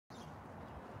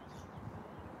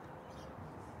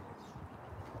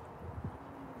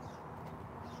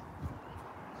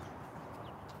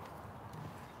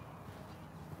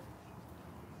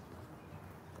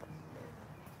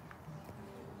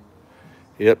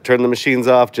Yep, turn the machines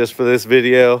off just for this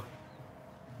video.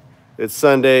 It's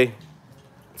Sunday.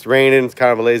 It's raining. It's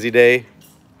kind of a lazy day.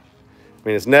 I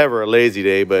mean, it's never a lazy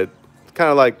day, but it's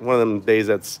kind of like one of them days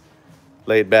that's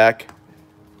laid back.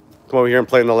 Come over here and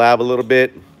play in the lab a little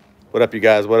bit. What up, you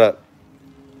guys? What up?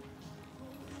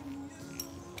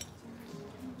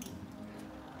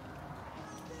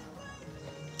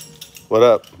 What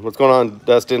up? What's going on,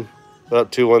 Dustin? What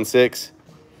up, 216?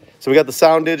 So we got the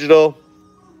Sound Digital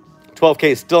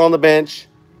 12K still on the bench.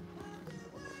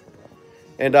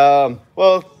 And,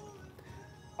 well,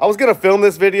 I was going to film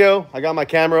this video. I got my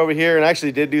camera over here and I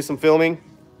actually did do some filming.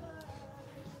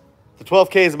 The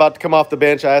 12K is about to come off the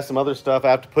bench. I have some other stuff I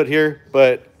have to put here,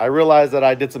 but I realized that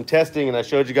I did some testing and I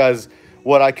showed you guys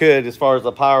what I could as far as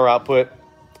the power output.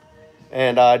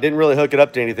 And I didn't really hook it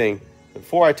up to anything.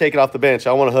 Before I take it off the bench,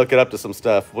 I want to hook it up to some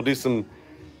stuff. We'll do some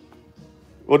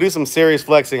serious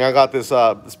flexing. I got this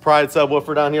this Pride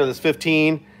subwoofer down here, this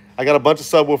 15. I got a bunch of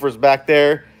subwoofers back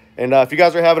there. And if you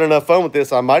guys are having enough fun with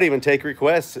this, I might even take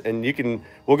requests and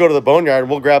we'll go to the boneyard and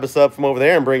we'll grab a sub from over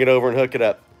there and bring it over and hook it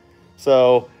up.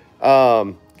 So,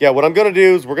 yeah, what I'm going to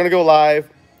do is we're going to go live.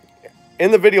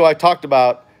 In the video I talked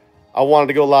about, I wanted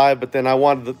to go live, but then I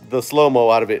wanted the slow-mo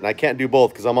out of it. And I can't do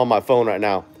both because I'm on my phone right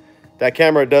now. That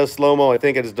camera does slow-mo. I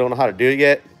think I just don't know how to do it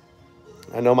yet.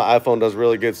 I know my iPhone does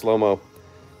really good slow-mo.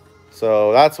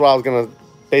 So that's why I was going to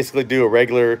basically do a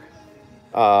regular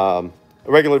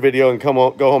video and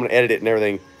go home and edit it and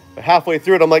everything. But halfway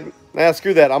through it, I'm like, nah,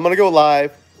 screw that. I'm going to go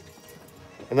live.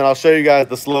 And then I'll show you guys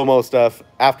the slow-mo stuff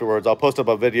afterwards. I'll post up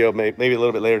a video maybe a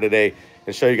little bit later today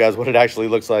and show you guys what it actually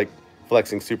looks like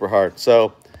flexing super hard.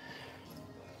 So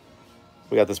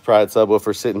we got this Pride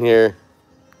subwoofer sitting here.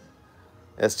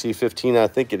 ST15, I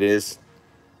think it is.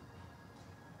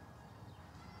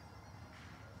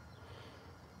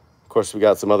 Of course, we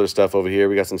got some other stuff over here.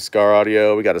 We got some Scar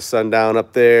audio. We got a Sundown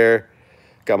up there.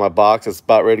 Got my box that's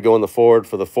about ready to go in the Ford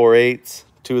for the 4.8s.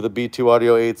 Two of the B2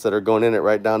 audio 8s that are going in it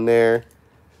right down there.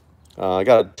 I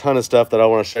got a ton of stuff that I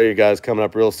want to show you guys coming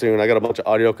up real soon. I got a bunch of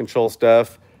audio control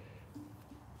stuff.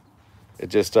 It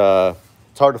just,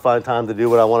 it's hard to find time to do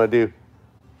what I want to do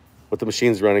with the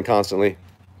machines running constantly.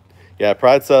 Yeah,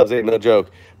 Pride subs ain't no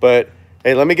joke. But,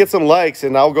 hey, let me get some likes,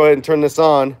 and I'll go ahead and turn this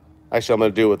on. Actually, I'm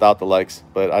going to do it without the likes,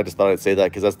 but I just thought I'd say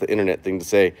that because that's the internet thing to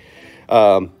say.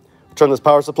 Turn this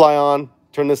power supply on,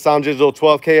 turn this Sound Digital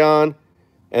 12K on,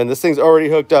 and this thing's already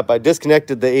hooked up. I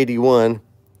disconnected the 81,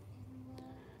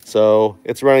 so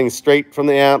it's running straight from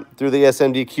the amp through the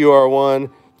SMD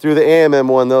QR1, through the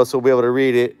AMM1, though, so we'll be able to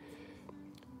read it.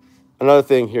 Another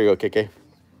thing, here you go, KK.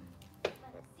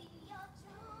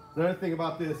 Another thing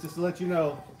about this, just to let you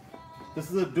know,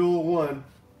 this is a dual one.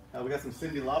 We got some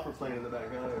Cyndi Lauper playing in the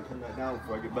background. I'm gonna turn that down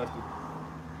before I get busted.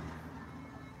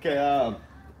 Okay,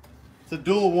 it's a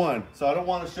dual one, so I don't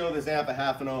want to show this amp at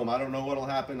 1/2 ohm. I don't know what'll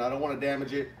happen. I don't want to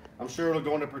damage it. I'm sure it'll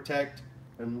go into protect,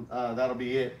 and that'll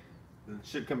be it. It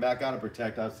should come back out of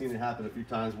protect. I've seen it happen a few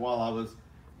times while I was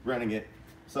running it.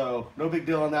 So no big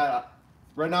deal on that.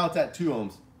 Right now it's at 2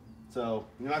 ohms. So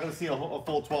you're not gonna see a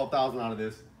full 12,000 out of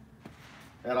this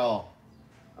at all.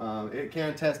 It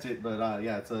can test it, but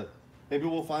yeah, maybe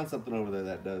we'll find something over there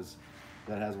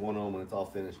that has 1 ohm when it's all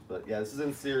finished. But yeah, this is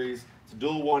in series. It's a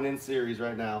dual one in series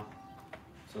right now.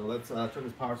 So let's turn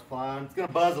this power supply on. It's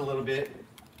gonna buzz a little bit.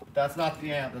 That's not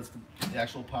the amp, that's the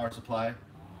actual power supply.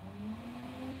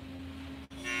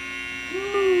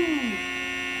 Woo!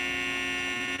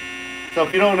 So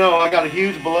if you don't know, I got a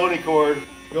huge baloney cord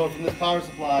going from this power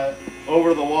supply over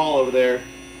to the wall over there.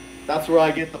 That's where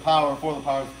I get the power for the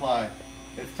power supply.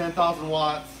 It's 10,000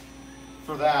 watts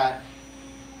for that.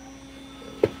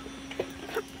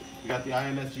 We got the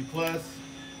IMSG Plus.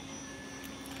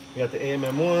 We got the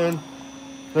AMM1.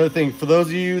 Another thing, for those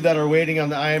of you that are waiting on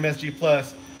the IMSG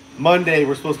Plus, Monday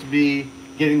we're supposed to be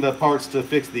getting the parts to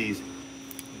fix these.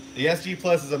 The SG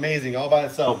Plus is amazing all by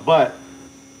itself, but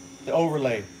the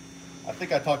overlay, I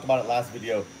think I talked about it last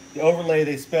video. The overlay,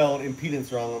 they spelled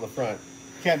impedance wrong on the front.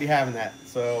 Can't be having that.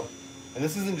 So, and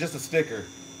this isn't just a sticker.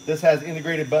 This has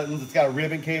integrated buttons. It's got a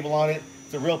ribbon cable on it.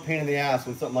 It's a real pain in the ass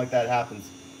when something like that happens.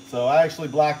 So I actually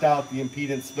blacked out the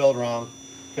impedance spelled wrong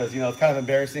because, you know, it's kind of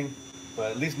embarrassing,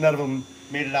 but at least none of them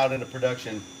made it out into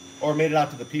production or made it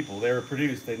out to the people. They were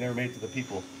produced, they never made it to the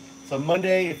people. So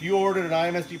Monday, if you ordered an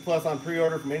IMSG Plus on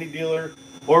pre-order from any dealer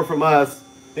or from us,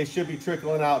 they should be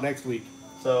trickling out next week.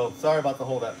 So sorry about the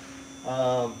holdup.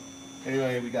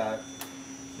 Anyway, we got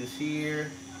this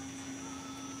here.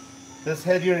 This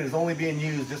head unit is only being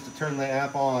used just to turn the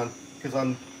amp on because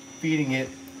I'm feeding it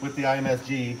with the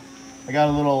IMSG. I got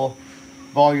a little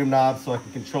volume knob so I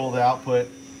can control the output,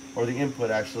 or the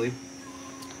input actually.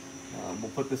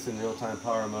 We'll put this in real-time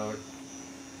power mode.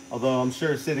 Although I'm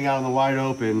sure sitting out in the wide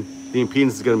open, the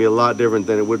impedance is going to be a lot different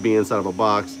than it would be inside of a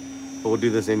box. But we'll do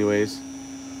this anyways.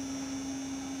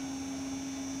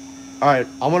 All right,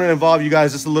 I want to involve you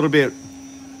guys just a little bit.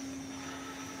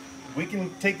 We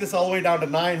can take this all the way down to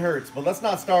 9 hertz, but let's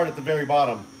not start at the very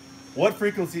bottom. What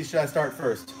frequency should I start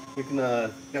first? We can,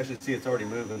 you guys should see it's already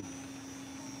moving.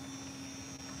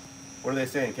 What are they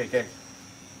saying, KK?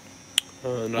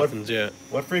 Nothing's yet.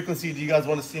 What frequency do you guys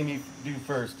want to see me do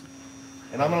first?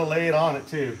 And I'm going to lay it on it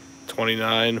too.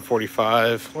 29,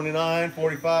 45. 29,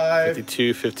 45.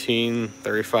 52, 15,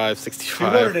 35,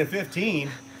 65. 215.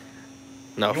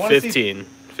 No, 15.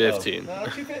 15. Oh,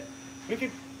 no,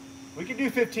 we could do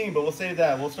 15, but we'll save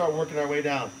that. We'll start working our way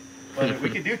down. But we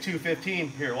could do 215.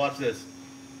 Here, watch this.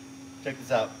 Check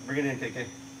this out. Bring it in, KK.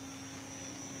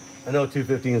 I know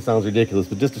 215 sounds ridiculous,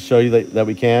 but just to show you that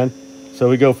we can. So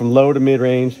we go from low to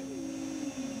mid-range.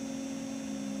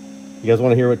 You guys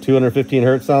want to hear what 215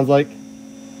 hertz sounds like?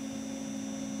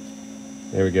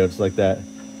 There we go, just like that.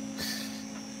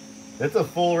 It's a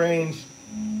full range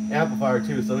amplifier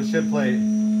too, so it should play.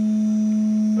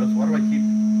 Why do I keep?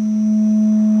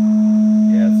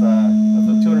 Yeah, that's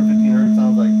what 215 hertz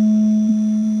sounds like.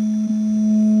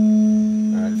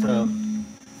 All right, so.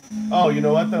 Oh, you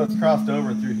know what though? It's crossed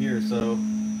over through here, so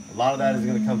a lot of that is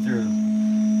going to come through.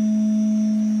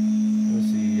 Let's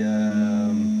see.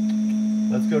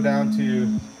 Let's go down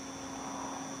to.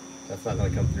 That's not going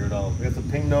to come through at all. We got some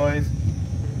ping noise.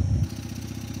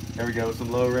 There we go,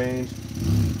 some low range.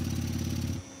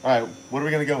 All right, what are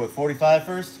we going to go with? 45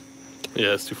 first? Yeah,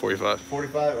 let's do 45.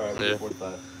 45? All right, we'll yeah. do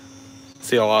 45.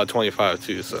 See a lot of 25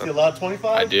 too, so. See a lot of 25?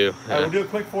 I do. Yeah. All right, we'll do a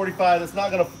quick 45. It's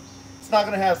not gonna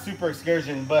have super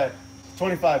excursion, but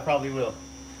 25 probably will.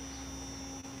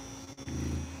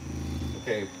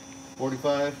 Okay,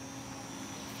 45.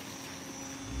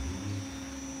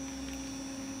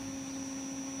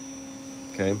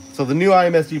 Okay, so the new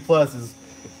IMSG Plus is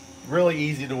really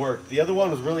easy to work. The other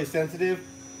one was really sensitive.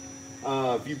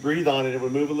 If you breathe on it, it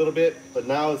would move a little bit, but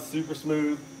now it's super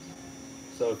smooth.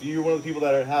 So if you're one of the people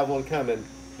that have one coming,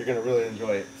 you're gonna really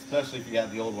enjoy it, especially if you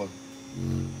have the old one.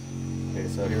 Okay,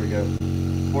 so here we go.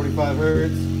 45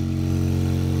 hertz.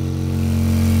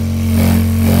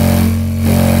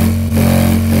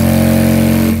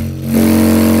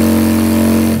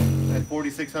 At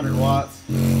 4,600 watts.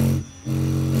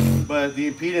 But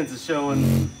the impedance is showing,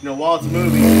 you know, while it's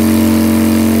moving,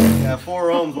 yeah, 4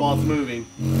 ohms while it's moving.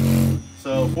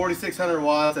 So 4,600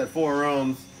 watts at 4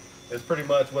 ohms is pretty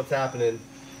much what's happening.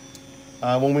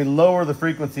 When we lower the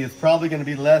frequency, it's probably going to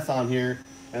be less on here,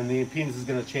 and the impedance is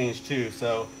going to change too.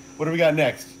 So what do we got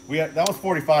next? That was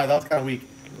 45. That was kind of weak.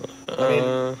 I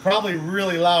mean, probably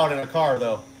really loud in a car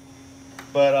though.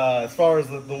 But as far as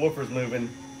the woofers moving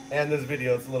and this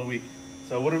video, it's a little weak.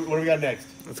 So what do we got next?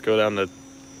 Let's go down to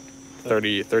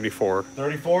 30, 34.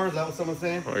 34? Is that what someone's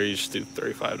saying? Or you just do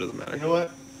 35, doesn't matter. You know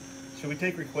what? Should we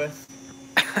take requests?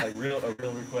 Like a real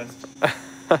request?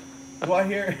 Do I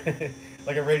hear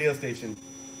like a radio station?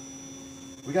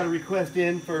 We got a request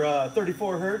in for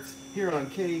 34 hertz here on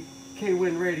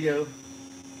K-Win Radio.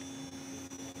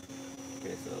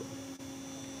 Okay, so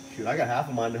shoot, I got half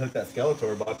of mine to hook that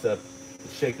Skeletor box up and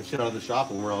shake the shit out of the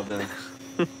shop when we're all done.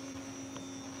 Are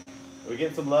we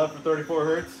getting some love for 34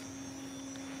 hertz?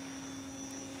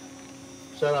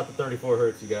 Shout out to 34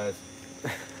 hertz, you guys.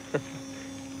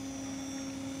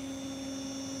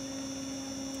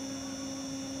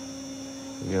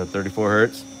 You know, 34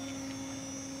 hertz.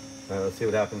 All right, let's see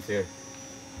what happens here.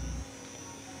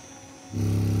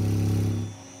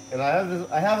 And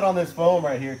I have it on this foam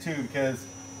right here too, because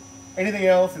anything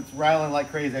else, it's rattling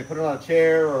like crazy. I put it on a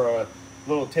chair or a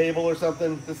little table or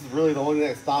something. This is really the only thing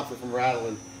that stops it from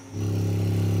rattling.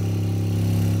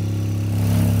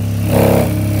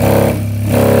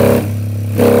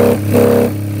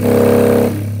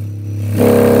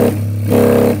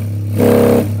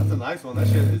 That's a nice one. That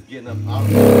shit is getting up out of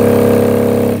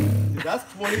here. Dude,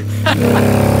 that's 20.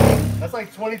 That's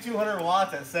like 2,200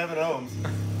 watts at 7 ohms.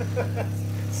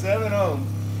 7 ohms.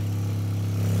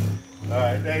 All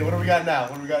right, hey, what do we got now?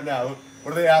 What do we got now?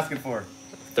 What are they asking for?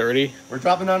 30. We're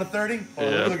dropping down to 30? Hold on, yeah.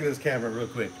 let me look at this camera real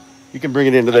quick. You can bring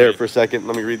it into there for a second.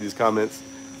 Let me read these comments.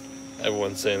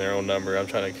 Everyone's saying their own number. I'm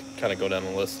trying to kind of go down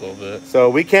the list a little bit. So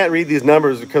we can't read these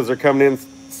numbers because they're coming in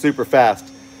super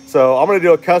fast. So I'm going to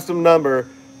do a custom number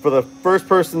for the first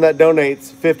person that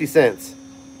donates 50 cents.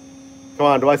 Come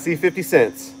on, do I see 50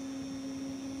 cents?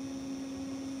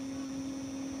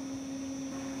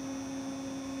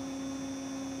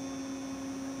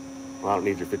 Well, I don't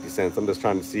need your 50 cents. I'm just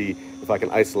trying to see if I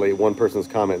can isolate one person's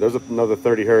comment. There's another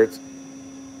 30 hertz.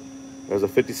 There's a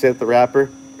 50 cent the wrapper.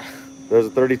 There's a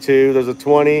 32. There's a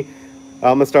 20. I'm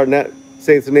gonna start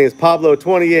saying some names. Pablo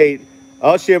 28.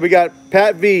 Oh shit, we got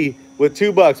Pat V with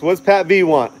 $2. What's Pat V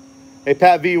want? Hey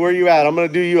Pat V, where you at? I'm gonna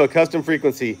do you a custom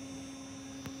frequency.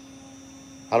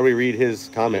 How do we read his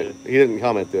comment? He didn't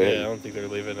comment to it. Yeah, I don't think they're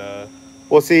leaving.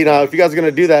 We'll see now. If you guys are gonna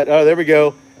do that, oh, there we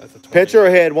go. Petro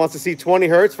Head wants to see 20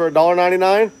 hertz for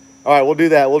 $1.99. All right, we'll do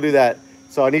that. We'll do that.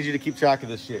 So I need you to keep track of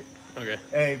this shit. Okay.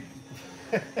 Hey,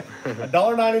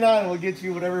 $1.99 will get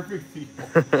you whatever frequency.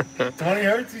 20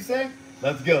 hertz, you say?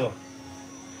 Let's go.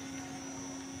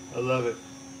 I love it.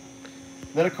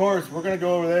 Then of course we're gonna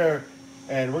go over there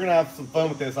and we're gonna have some fun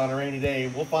with this on a rainy day.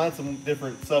 We'll find some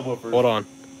different subwoofers. Hold on.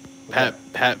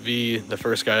 Pat V, the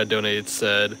first guy that donated,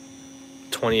 said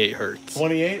 28 hertz.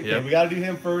 28? Yep. Okay, we got to do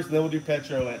him first, and then we'll do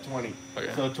Petro at 20.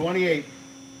 Okay. So 28.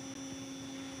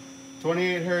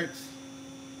 28 hertz.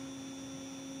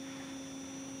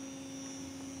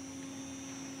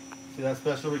 See that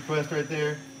special request right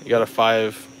there? You got a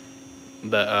 5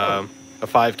 that a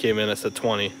 5 came in. It said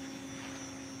 20.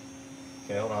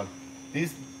 Okay, hold on.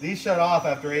 These shut off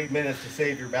after 8 minutes to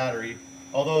save your battery.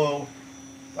 Although,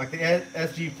 like the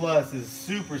SG Plus is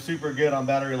super, super good on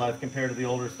battery life compared to the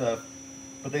older stuff.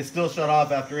 But they still shut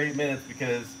off after 8 minutes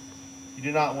because you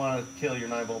do not want to kill your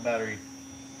 9-volt battery.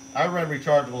 I run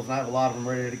rechargeables and I have a lot of them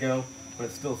ready to go, but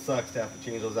it still sucks to have to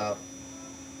change those out.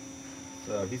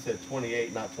 So he said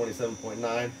 28, not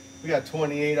 27.9. We got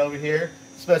 28 over here.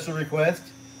 Special request.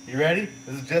 You ready?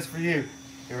 This is just for you.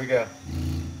 Here we go.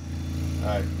 All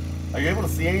right. Are you able to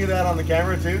see any of that on the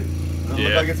camera too? Does it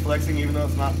look like it's flexing even though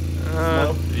it's not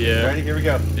slow? Yeah. Ready? Here we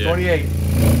go. Yeah. 28.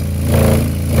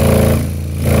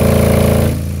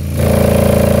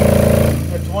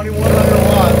 At 2100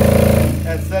 watts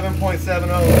at 7.7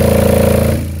 ohms.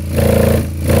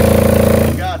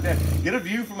 God damn. Get a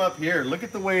view from up here. Look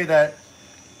at the way that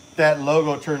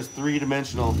logo turns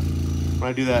three-dimensional when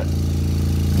I do that.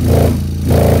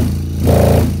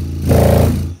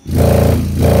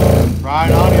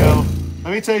 Pride Audio.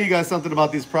 Let me tell you guys something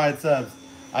about these Pride subs.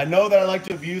 I know that I like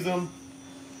to abuse them.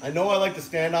 I know I like to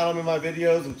stand on them in my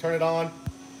videos and turn it on.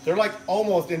 They're like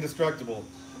almost indestructible.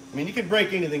 I mean, you can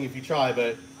break anything if you try,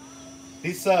 but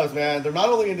these subs, man, they're not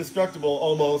only indestructible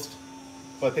almost,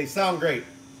 but they sound great.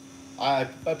 I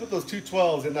put those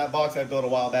 212s in that box I built a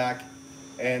while back,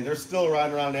 and they're still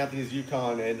riding around Anthony's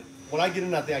Yukon. And when I get in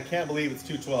that thing, I can't believe it's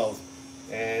 212s.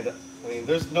 And I mean,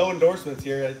 there's no endorsements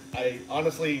here. I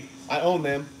honestly, I own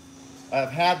them.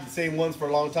 I've had the same ones for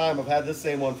a long time. I've had this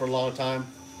same one for a long time.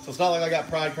 So it's not like I got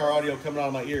Pride Car Audio coming out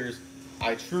of my ears.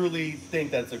 I truly think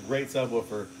that it's a great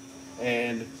subwoofer.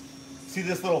 And see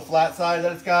this little flat side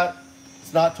that it's got?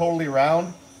 It's not totally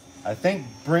round. I think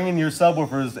bringing your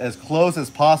subwoofers as close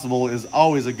as possible is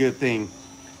always a good thing.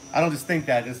 I don't just think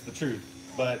that, it's the truth.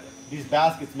 But these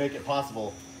baskets make it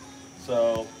possible.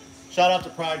 So shout out to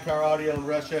Pride Car Audio in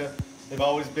Russia. They've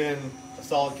always been a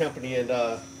solid company, and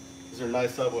these are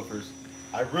nice subwoofers.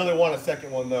 I really want a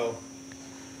second one though,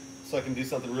 so I can do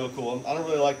something real cool. I don't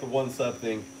really like the one sub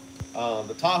thing.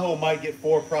 The Tahoe might get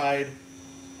 4 Pride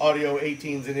Audio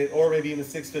 18s in it, or maybe even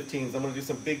 615s. I'm gonna do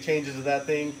some big changes to that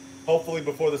thing, hopefully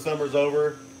before the summer's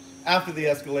over. After the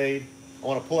Escalade, I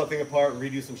wanna pull that thing apart and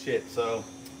redo some shit. So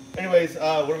anyways,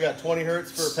 what do we got, 20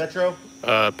 hertz for Petro?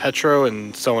 Petro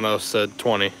and someone else said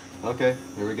 20. Okay,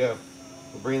 here we go.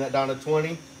 We'll bring that down to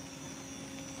 20.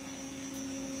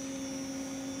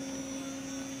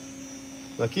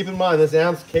 Now keep in mind, this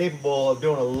amp's capable of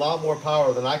doing a lot more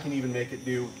power than I can even make it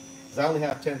do, because I only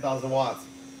have 10,000 watts.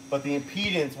 But the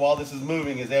impedance while this is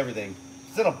moving is everything.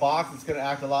 If it's in a box, it's going to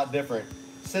act a lot different.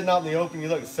 Sitting out in the open, you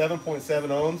look at 7.7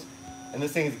 ohms, and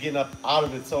this thing is getting up out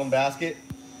of its own basket.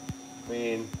 I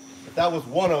mean, if that was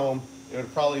 1 ohm, it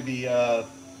would probably be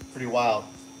pretty wild.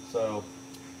 So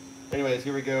anyways,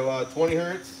 here we go, 20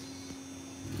 hertz.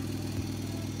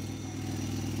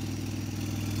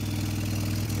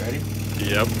 Ready?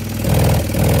 Yep.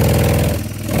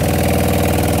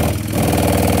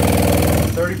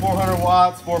 3,400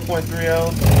 watts, 4.3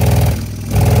 ohms.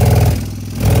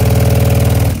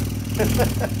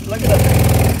 Look at that thing.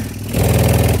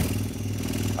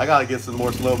 I gotta get some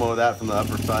more slow-mo of that from the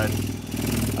upper side.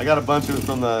 I got a bunch of it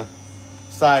from the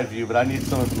side view, but I need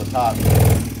some from the top.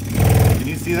 Can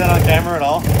you see that on camera at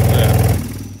all? Yeah.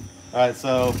 All right,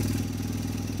 so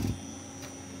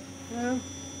yeah.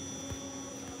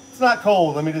 It's not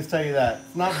cold, let me just tell you that.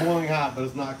 It's not boiling hot, but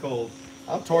it's not cold.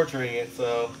 I'm torturing it,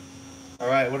 so. All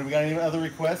right, what do we got? Any other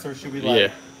requests, or should we like?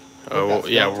 Yeah. Oh, well,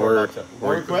 yeah, we're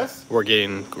requests? We're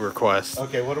getting requests.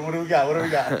 Okay, what do we got? What do we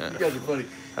got? You guys are funny.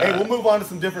 Hey, we'll move on to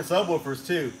some different subwoofers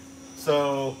too.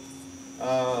 So,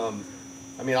 I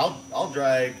mean, I'll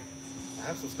drag I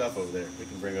have some stuff over there we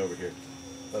can bring over here.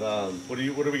 But what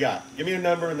do we got? Give me a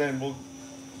number and then we'll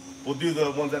do the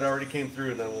ones that already came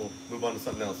through and then we'll move on to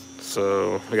something else.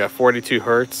 So we got 42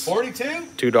 hertz. 42?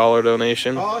 $2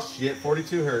 donation. Oh shit,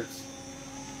 42 hertz.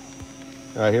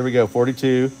 All right, here we go.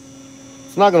 42.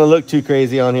 It's not gonna look too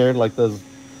crazy on here like those.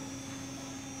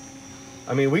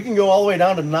 I mean, we can go all the way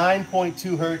down to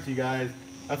 9.2 hertz, you guys.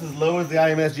 That's as low as the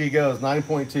IMSG goes,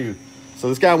 9.2. So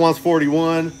this guy wants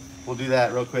 41. We'll do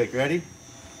that real quick. Ready?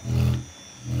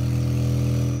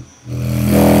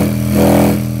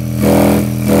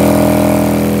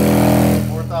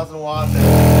 Watts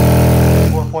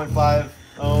at 4.5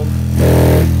 ohms.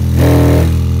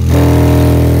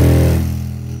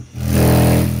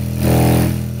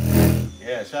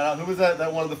 Yeah, shout out. Who was that?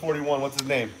 That one of the 41. What's his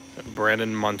name?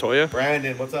 Brandon Montoya.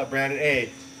 Brandon, what's up, Brandon?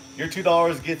 Hey, your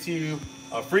 $2 gets you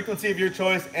a frequency of your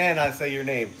choice, and I say your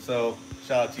name. So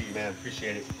shout out to you, man.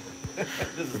 Appreciate it.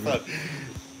 This is fun.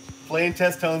 Playing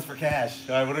test tones for cash.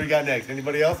 All right, what do we got next?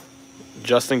 Anybody else?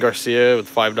 Justin Garcia with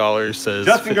 $5 says.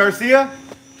 Justin Garcia.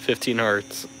 15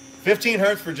 hertz. 15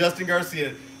 hertz for Justin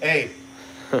Garcia. Hey,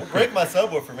 don't break my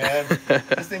subwoofer, man.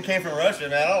 This thing came from Russia,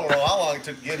 man. I don't know how long it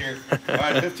took to get here. All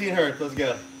right, 15 hertz. Let's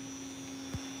go.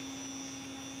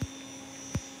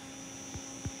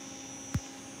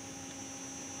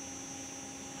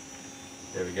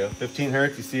 There we go. 15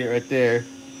 hertz. You see it right there.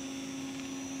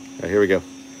 All right, here we go.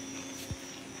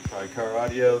 Tri-car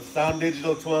audio. Sound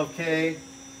digital 12K.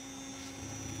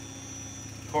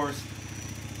 Of course.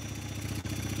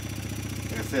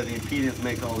 Like I said, the impedance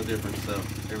makes all the difference. So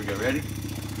here we go. Ready?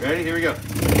 Ready? Here we go.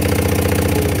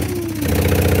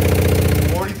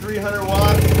 4,300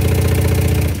 watts.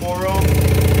 4 ohms.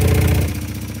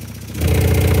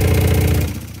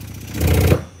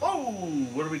 Oh,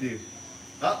 what do we do?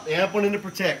 Oh, the amp went into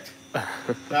protect.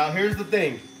 Now here's the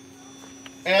thing.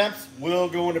 Amps will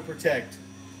go into protect.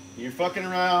 You're fucking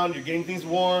around, you're getting things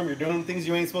warm, you're doing things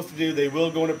you ain't supposed to do, they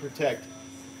will go into protect.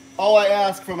 All I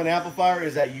ask from an amplifier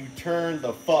is that you turn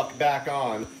the fuck back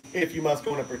on if you must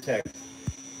go into protect.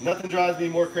 Nothing drives me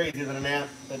more crazy than an amp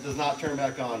that does not turn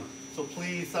back on. So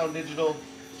please, Sound Digital,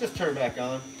 just turn back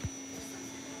on.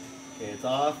 Okay, it's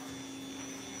off.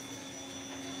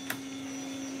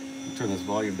 Turn this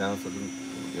volume down so it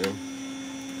doesn't, there we go.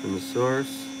 From the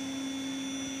source.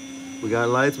 We got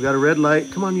lights, we got a red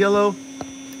light. Come on, yellow.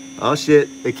 Oh shit,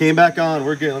 it came back on.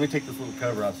 We're good. Let me take this little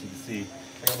cover off so you can see.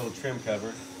 I got a little trim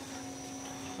cover.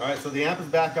 All right, so the amp is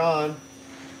back on.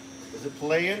 Is it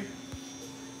playing?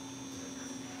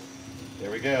 There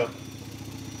we go.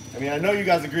 I mean, I know you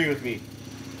guys agree with me.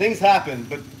 Things happen,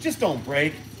 but just don't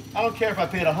break. I don't care if I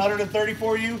paid $130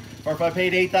 for you or if I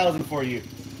paid $8,000 for you.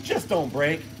 Just don't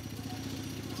break.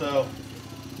 So,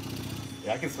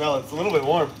 yeah, I can smell it. It's a little bit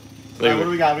warm. All right, what do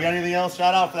we got? We got anything else?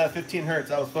 Shout out for that 15 hertz.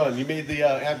 That was fun. You made the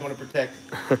amp going to protect.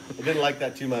 I didn't like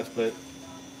that too much, but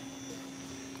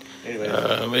anyway.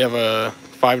 We have a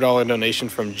 $5 donation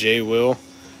from Jay Will.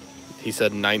 He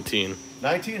said 19.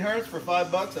 19 hertz for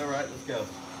 $5. All right, let's go.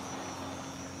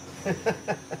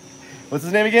 What's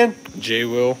his name again? Jay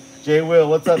Will. Jay Will.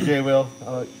 What's up, Jay Will?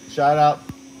 Shout out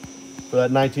for that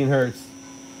 19 hertz.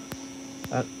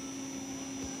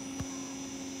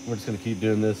 We're just going to keep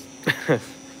doing this.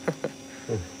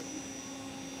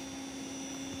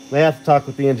 They have to talk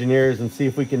with the engineers and see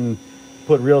if we can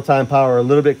put real-time power a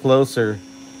little bit closer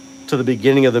to the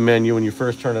beginning of the menu when you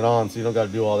first turn it on, so you don't got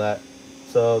to do all that.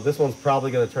 So this one's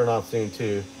probably going to turn off soon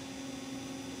too.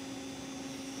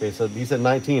 Okay, so you said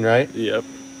 19, right? Yep.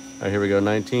 All right, here we go,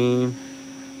 19.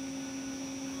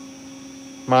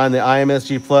 Mine, the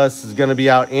IMSG Plus is going to be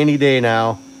out any day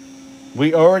now.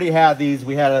 We already had these.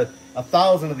 We had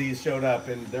 1,000 of these showed up,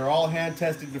 and they're all hand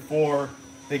tested before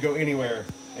they go anywhere.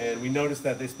 And we noticed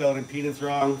that they spelled impedance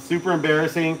wrong. Super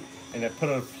embarrassing, and it put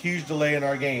a huge delay in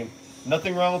our game.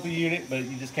 Nothing wrong with the unit, but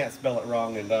you just can't spell it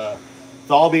wrong. And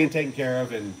it's all being taken care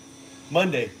of. And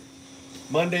Monday,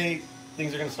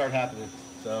 things are going to start happening.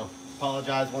 So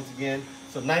apologize once again.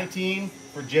 So 19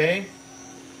 for Jay.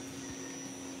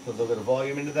 Put a little bit of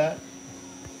volume into that.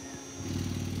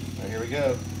 All right, here we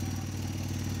go.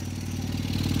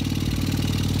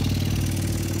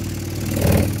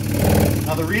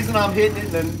 Now the reason I'm hitting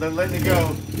it and then letting it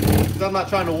go is I'm not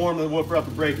trying to warm the woofer up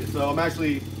and break it. So I'm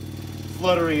actually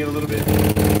fluttering it a little bit.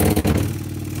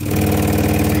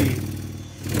 See.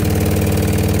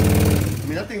 I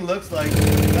mean, that thing looks like,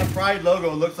 that Pride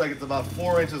logo looks like it's about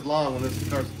 4 inches long when this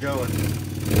starts going.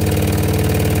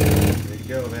 There you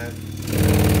go, man.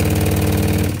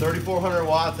 3,400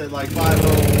 watts at like 5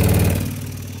 ohms.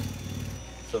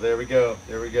 So there we go.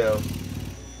 There we go.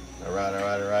 All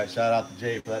right. Shout out to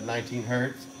Jay for that 19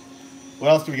 hertz. What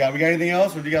else do we got? We got anything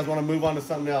else, or do you guys want to move on to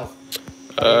something else?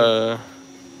 That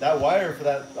wire for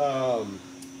that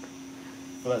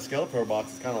Skeletor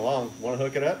box is kind of long. Want to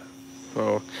hook it up?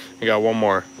 Oh, we got one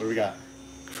more. What do we got?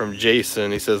 From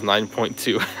Jason, he says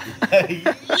 9.2.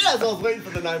 Yes, I was waiting for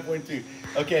the 9.2.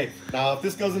 Okay, now if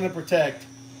this goes into protect,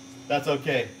 that's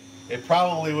okay. It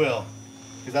probably will,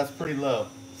 because that's pretty low.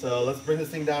 So let's bring this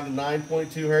thing down to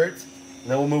 9.2 hertz, and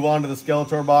then we'll move on to the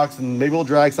Skeletor box, and maybe we'll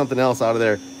drag something else out of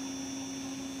there.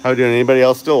 How we doing? Anybody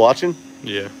else still watching?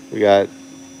 Yeah. We got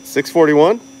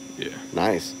 641. Yeah.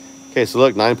 Nice. Okay, so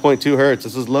look, 9.2 hertz.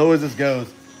 This is as low as this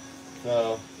goes.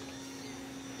 So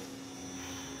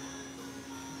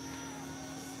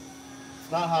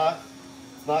it's not hot.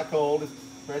 It's not cold. It's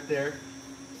right there.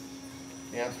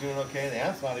 The amp's doing okay. The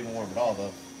amp's not even warm at all,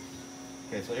 though.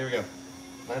 Okay, so here we go.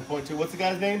 9.2. What's the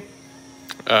guy's name?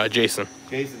 Jason.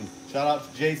 Jason. Shout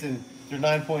out to Jason. Your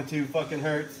 9.2 fucking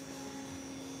hertz.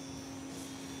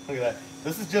 Look at that.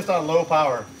 This is just on low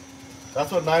power.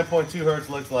 That's what 9.2 hertz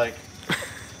looks like.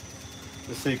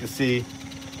 Just so you can see.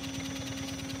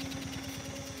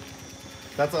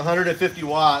 That's 150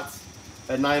 watts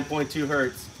at 9.2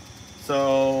 hertz.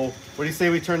 So, what do you say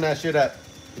we turn that shit up?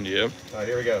 Yeah. All right,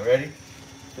 here we go. Ready?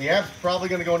 The amp's probably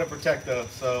going to go into protect though,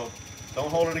 so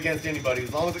don't hold it against anybody.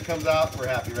 As long as it comes out, we're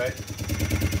happy, right?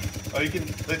 Oh,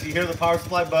 did you hear the power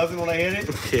supply buzzing when I hit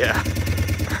it? Yeah.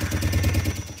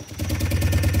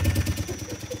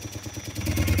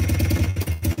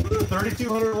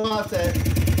 3,200 watts at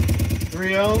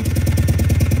 3 ohms.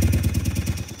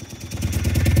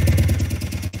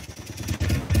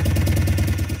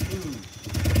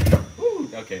 Ooh.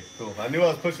 Okay, cool. I knew I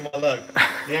was pushing my luck.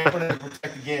 Yeah, I'm gonna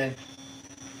protect again.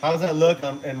 How does that look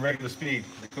in regular speed?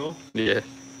 Is it cool? Yeah.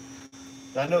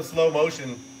 I know slow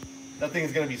motion, that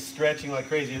thing's gonna be stretching like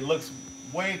crazy. It looks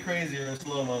way crazier in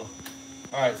slow-mo.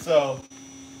 All right, so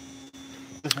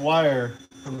this wire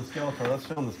from the Skeletor, let's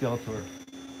show them the Skeletor.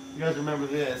 You guys remember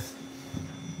this.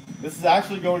 This is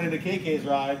actually going into KK's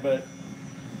ride, but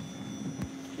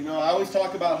you know, I always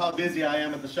talk about how busy I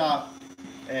am at the shop,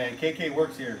 and KK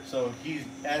works here, so he's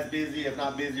as busy, if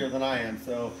not busier than I am.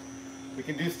 So we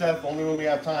can do stuff only when we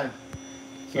have time.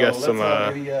 So you got let's some,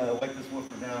 maybe wipe this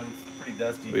woofer down. It's pretty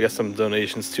dusty. We got some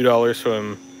donations. $2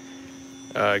 from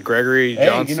Gregory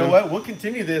Johnson. Hey, you know what? We'll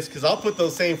continue this because I'll put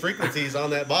those same frequencies on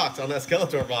that box, on that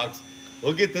Skeletor box.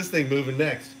 We'll get this thing moving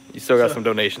next. You still got some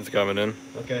donations coming in.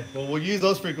 Okay. Well, we'll use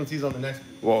those frequencies on the next.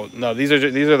 Well, no, these are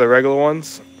the regular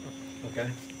ones. Okay.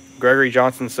 Gregory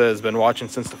Johnson says been watching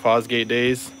since the Fosgate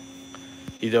days.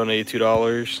 He donated $2.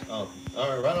 Oh, all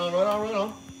right. Right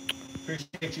on.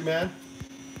 Appreciate you, man.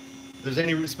 If there's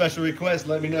any special requests,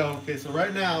 let me know. Okay, so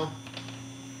right now,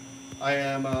 I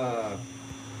am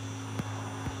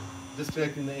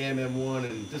disconnecting the AMM1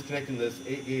 and disconnecting this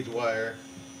 8-gauge wire.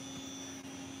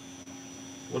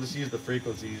 We'll just use the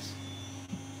frequencies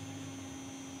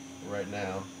right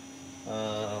now.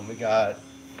 We got,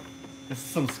 this is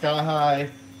some Sky High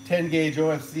 10-gauge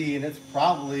OFC, and it's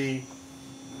probably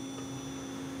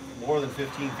more than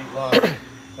 15 feet long. And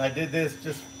I did this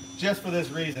just for this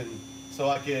reason, so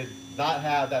I could not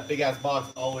have that big ass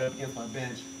box all the way up against my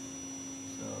bench.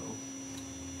 So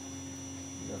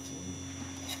we got some.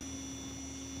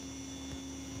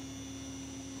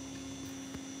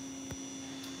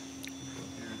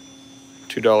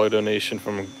 $2 donation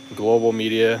from Global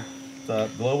Media.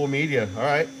 Global Media, all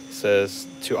right. Says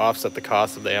to offset the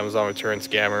cost of the Amazon return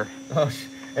scammer. Oh,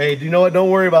 hey, do you know what? Don't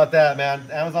worry about that, man.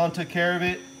 Amazon took care of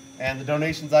it, and the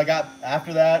donations I got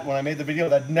after that, when I made the video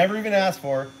that I'd never even asked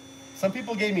for. Some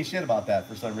people gave me shit about that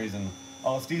for some reason.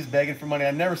 Oh, Steve's begging for money.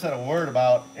 I never said a word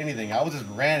about anything. I was just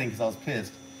ranting because I was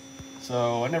pissed.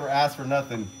 So I never asked for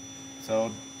nothing. So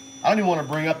I don't even want to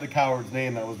bring up the coward's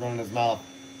name that was running his mouth,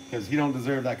 because he don't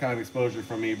deserve that kind of exposure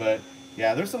from me. But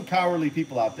yeah, there's some cowardly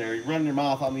people out there running their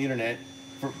mouth on the internet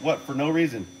for what? For no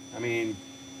reason. I mean,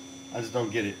 I just don't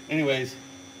get it. Anyways,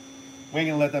 we ain't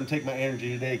gonna let them take my energy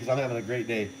today because I'm having a great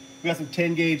day. We got some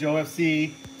 10-gauge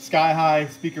OFC, Sky High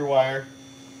speaker wire.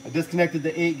 I disconnected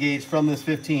the 8-gauge from this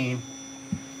 15.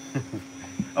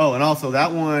 Oh, and also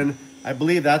that one, I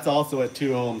believe that's also at 2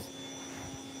 ohms.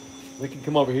 We can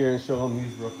come over here and show them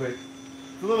these real quick.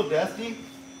 It's a little dusty.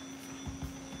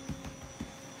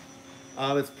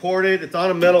 It's ported. It's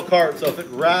on a metal cart, so if it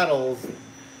rattles,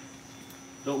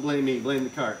 don't blame me. Blame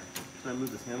the cart. Can I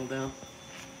move this handle down?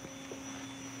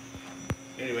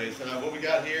 Anyways, what we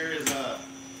got here is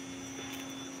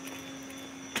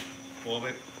hold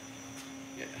it.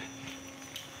 Yeah.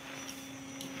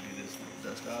 Do this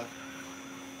dust off.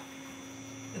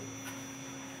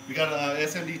 We got an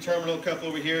SMD terminal cup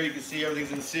over here. You can see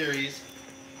everything's in series.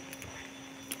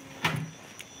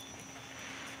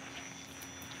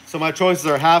 So my choices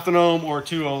are 1/2 ohm or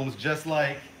 2 ohms, just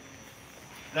like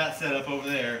that setup over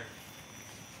there.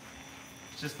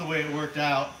 It's just the way it worked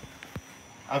out.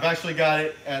 I've actually got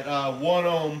it at 1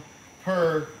 ohm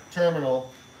per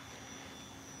terminal.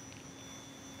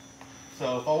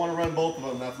 So if I want to run both of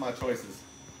them, that's my choices.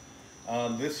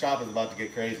 This shop is about to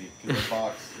get crazy because the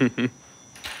box.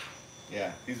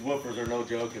 Yeah, these woofers are no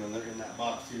joke, and they're in that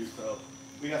box too. So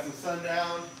we got some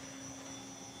Sundown.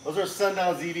 Those are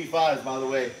Sundown ZV5s, by the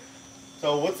way.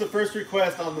 So what's the first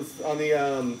request on the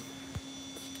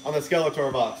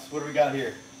Skeletor box? What do we got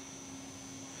here?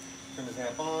 Turn this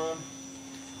amp on.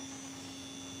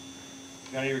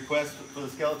 Got any requests for the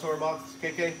Skeletor box,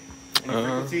 KK? Any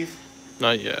frequencies?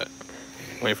 Not yet.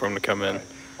 Waiting for him to come in. Right.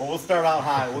 Well, we'll start out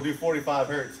high. We'll do 45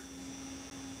 hertz.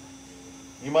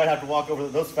 You might have to walk over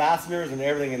those fasteners and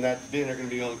everything in that bin are going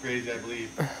to be going crazy, I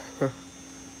believe.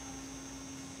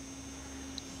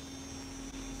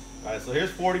 All right, so here's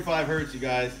 45 hertz, you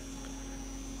guys.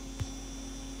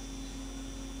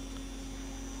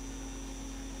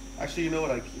 Actually, you know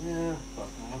what? Fuck,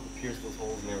 I'll have to pierce those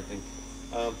holes and everything.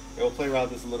 We'll play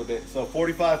around with this a little bit. So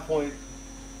 45 point.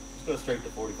 Let's go straight to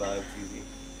 45. It's easy.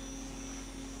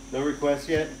 No requests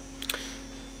yet?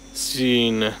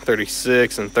 Seen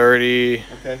 36 and 30.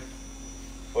 Okay.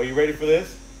 Well, you ready for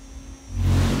this?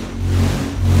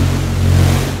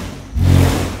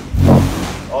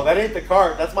 Oh, that ain't the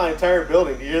cart. That's my entire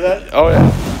building. Do you hear that? Oh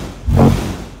yeah.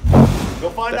 Go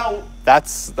find out.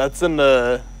 That's in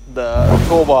the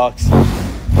toolbox.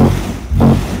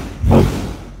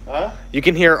 Huh? You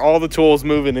can hear all the tools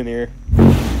moving in here.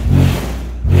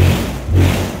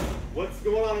 What's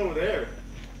going on over there?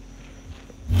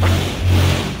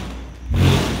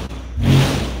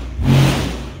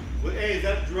 Hey, is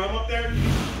that a drum up there?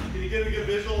 Can you get a good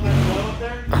visual of that drum up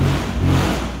there?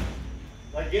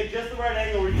 Like, get just the right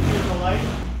angle where you can see the light.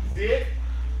 See it?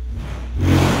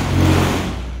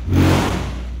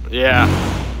 Yeah.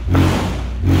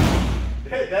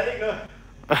 Hey, that ain't good.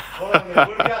 Hold on a minute.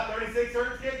 What do we got? 36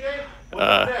 hertz, KK?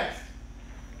 What's next?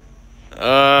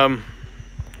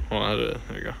 Well,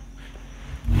 there you go.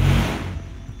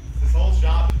 This whole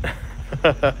shop.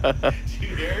 Did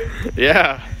you hear it?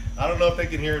 Yeah. I don't know if they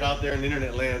can hear it out there in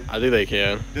internet land. I think they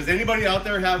can. Does anybody out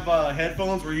there have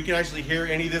headphones where you can actually hear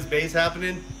any of this bass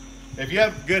happening? If you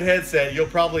have a good headset, you'll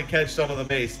probably catch some of the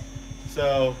bass.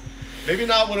 So maybe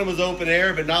not when it was open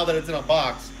air, but now that it's in a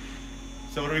box.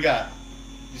 So what do we got?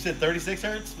 You said 36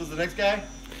 hertz was the next guy?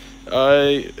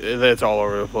 It's all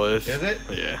over the place. Is it?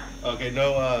 Yeah. Okay,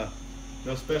 no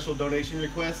special donation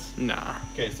requests? Nah.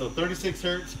 Okay, so 36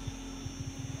 hertz.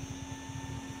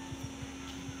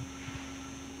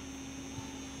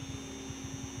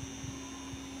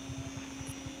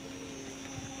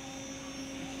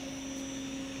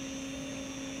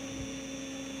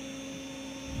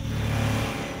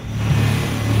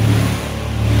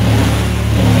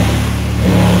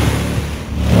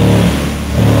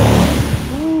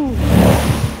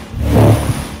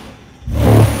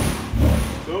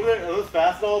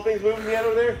 All things moving yet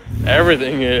over there?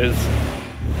 Everything is. Am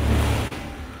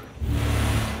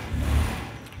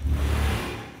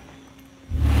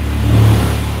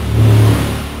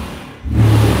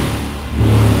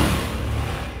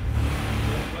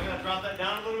I gonna drop that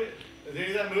down a little bit? Is any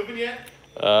of that moving yet?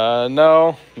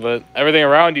 No, but everything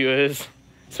around you is,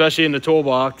 especially in the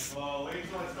toolbox. Well, wait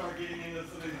until I start getting into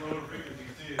some of these lower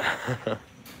frequencies too. Are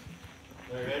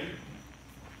you ready?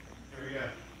 Here we go.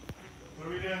 What are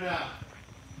we doing now?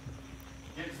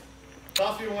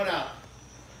 Toss me one out.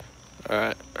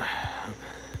 Alright.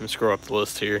 Let me scroll up the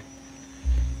list here.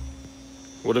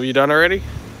 What have you done already?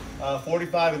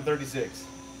 45 and 36.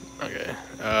 Okay.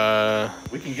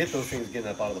 We can get those things getting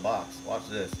up out of the box. Watch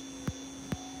this.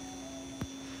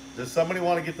 Does somebody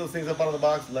want to get those things up out of the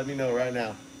box? Let me know right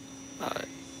now. Alright.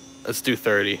 Let's do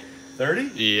 30.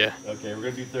 30? Yeah. Okay, we're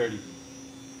going to do 30.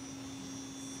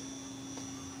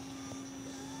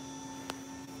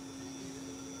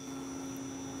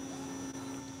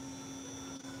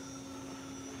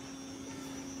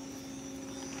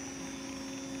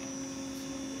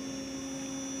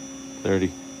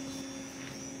 $30.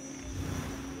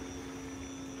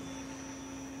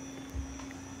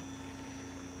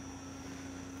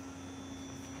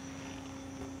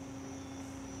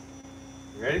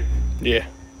 You ready? Yeah.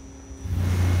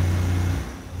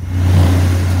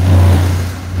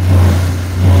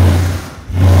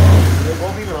 It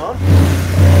won't even on?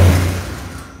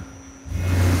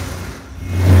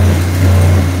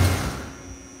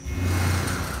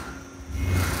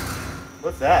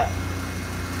 What's that?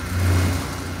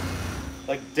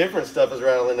 Like different stuff is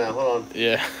rattling now. Hold on.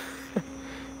 Yeah.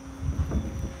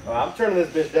 I'm turning this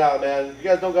bitch down, man. If you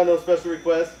guys don't got no special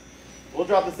requests, we'll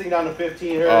drop this thing down to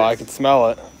 15 hertz. Oh, I can smell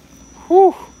it.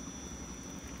 Whew.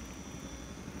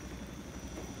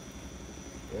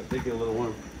 Yeah, it's getting a little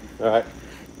warm. All right.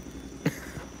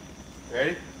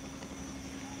 Ready?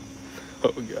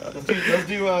 Oh god. Let's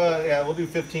do yeah, we'll do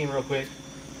 15 real quick.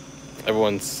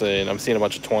 Everyone's saying, I'm seeing a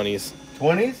bunch of 20s.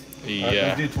 20s? Yeah. Right,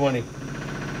 let's do 20.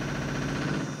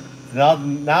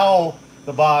 Now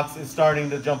the box is starting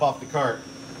to jump off the cart.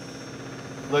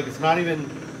 Look, it's not even.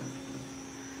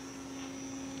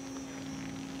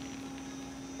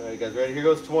 All right, guys, ready? Here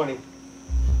goes 20.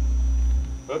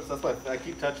 Oops, that's my. I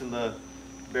keep touching the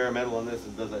bare metal on this.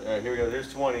 It does it. All right, here we go.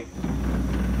 There's 20.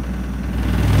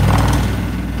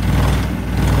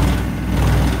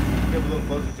 Get a little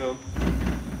closer to him.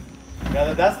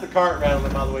 Yeah, that's the cart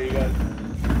rattling, by the way, you guys.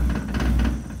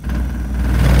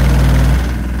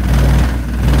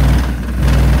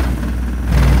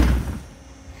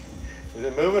 Is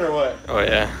it moving or what? Oh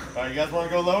yeah. All right, you guys want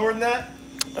to go lower than that?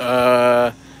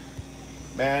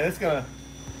 Man, it's gonna.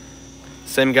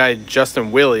 Same guy,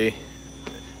 Justin Willie,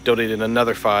 donated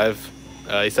another 5.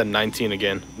 He said 19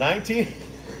 again. 19?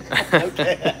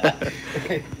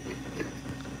 Okay.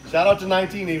 Shout out to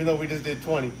 19, even though we just did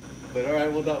 20. But all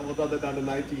right, we'll drop that down to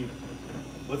 19.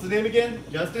 What's his name again?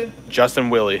 Justin? Justin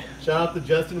Willie. Shout out to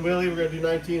Justin Willie. We're gonna do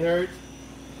 19 hertz.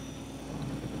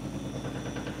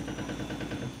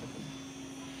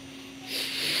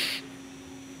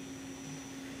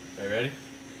 Are you ready?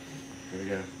 Here we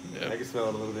go. Yep. I can smell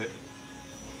it a little bit.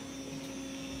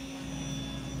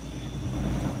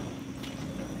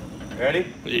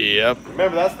 Ready? Yep.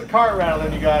 Remember, that's the cart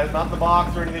rattling, you guys, not the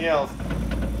box or anything else.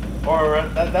 Or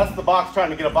that's the box trying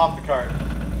to get up off the cart.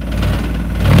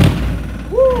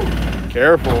 Woo!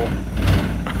 Careful.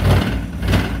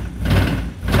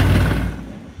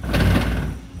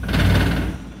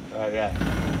 Oh, yeah.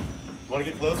 Want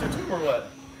to get closer to him or what?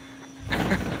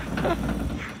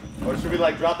 Or should we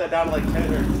like drop that down to like 10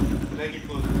 hertz and then get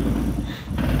closer to him?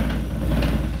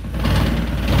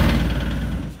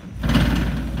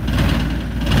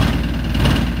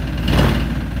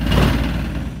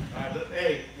 Alright,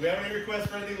 hey, do we have any requests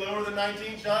for anything lower than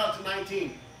 19? Shout out to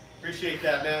 19. Appreciate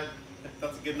that, man.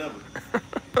 That's a good number.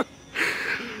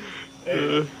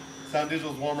 Hey, sound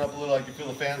digital's warming up a little. I can feel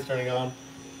the fans turning on.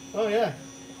 Oh, yeah.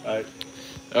 Alright.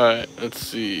 Alright, let's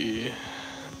see.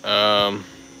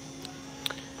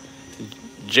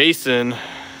 Jason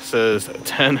says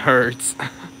 10 hertz.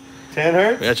 10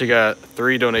 hertz? We actually got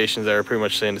 3 donations that are pretty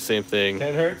much saying the same thing.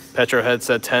 10 hertz? Petrohead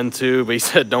said 10 too, but he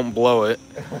said don't blow it.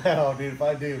 Oh, dude, if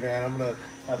I do, man, I'm going to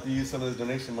have to use some of this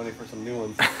donation money for some new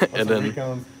ones. And some then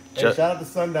recones. Hey, shout out to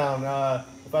Sundown.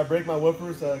 If I break my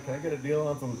woofers, can I get a deal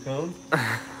on some cones? Okay,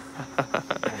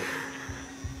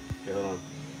 hold on.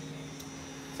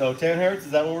 So 10 hertz,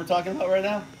 is that what we're talking about right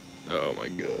now? Oh my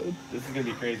god. This is going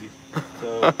to be crazy.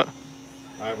 So, all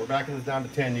right, we're backing this down to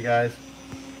 10, you guys.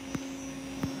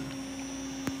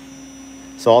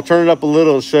 So I'll turn it up a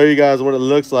little to show you guys what it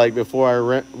looks like before I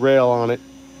rail on it.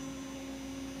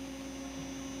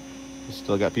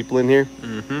 Still got people in here?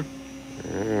 Mm-hmm.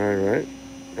 All right.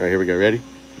 All right, here we go. Ready?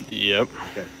 Yep.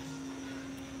 Okay.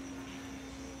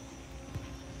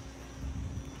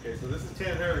 Okay, so this is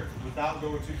 10 hertz without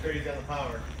going too crazy on the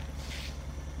power.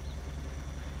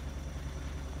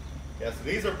 Yeah, so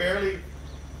these are barely,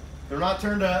 they're not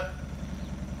turned up.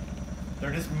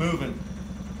 They're just moving.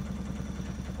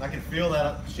 I can feel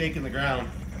that shaking the ground.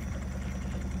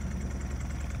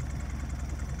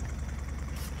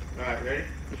 All right, ready?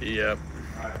 Yep.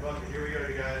 All right, fuck it. Here we go,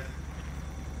 you guys.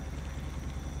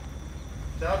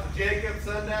 Shout out to Jacob,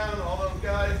 Sundown, all those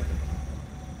guys.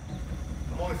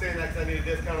 I'm only saying that because I need a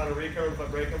discount on a recurve if I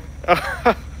break them.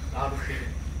 I'm just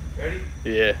kidding. Ready?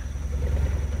 Yeah.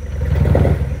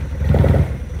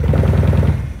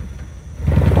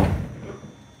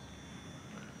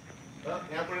 Oh,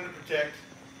 yeah, put it in to protect.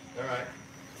 All right.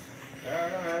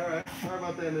 All right. Sorry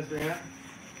about that, Mr. Ant.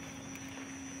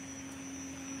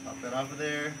 Pop that off of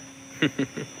there.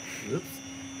 Oops.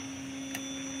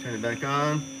 Turn it back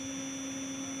on.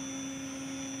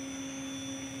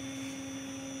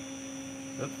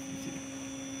 Oops.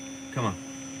 Come on.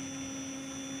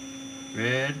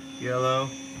 Red, yellow,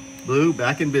 blue,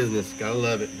 back in business. Gotta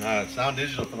love it. All right, sound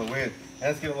digital for the win.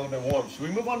 And it's getting a little bit warm. Should we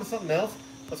move on to something else?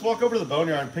 Let's walk over to the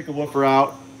boneyard and pick a woofer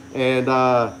out. And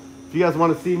if you guys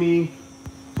want to see me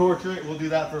torture it, we'll do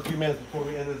that for a few minutes before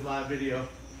we end this live video.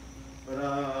 But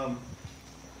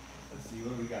let's see,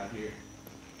 what do we got here?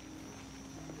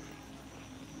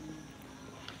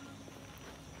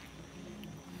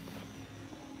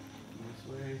 This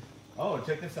way. Oh,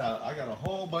 check this out. I got a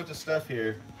whole bunch of stuff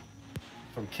here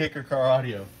from Kicker Car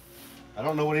Audio. I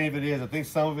don't know what any of it is. I think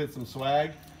some of it's some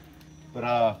swag.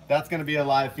 But that's going to be a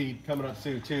live feed coming up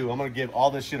soon too. I'm going to give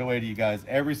all this shit away to you guys.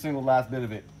 Every single last bit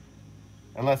of it.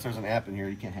 Unless there's an app in here,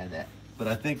 you can't have that. But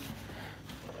I think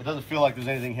it doesn't feel like there's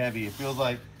anything heavy. It feels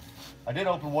like I did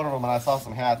open one of them and I saw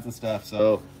some hats and stuff.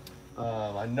 So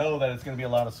I know that it's going to be a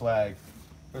lot of swag.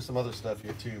 There's some other stuff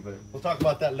here too, but we'll talk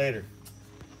about that later.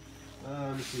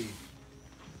 Let me see.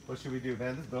 What should we do,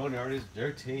 man? This boneyard is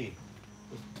dirty.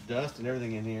 There's dust and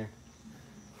everything in here.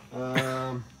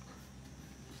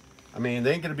 I mean,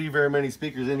 there ain't gonna be very many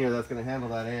speakers in here that's gonna handle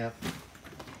that amp.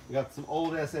 We got some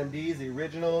old SMDs, the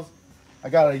originals. I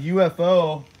got a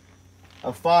UFO,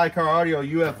 a Phi Car Audio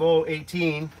UFO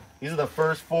 18. These are the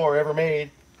first 4 ever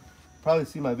made. Probably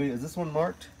see my video. Is this one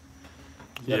marked?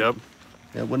 Yep.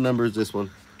 Yeah, what number is this one?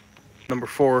 Number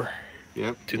 4.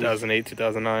 Yep. 2008,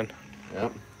 2009.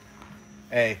 Yep.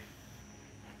 Hey,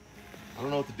 I don't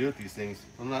know what to do with these things.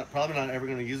 Probably not ever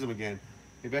gonna use them again.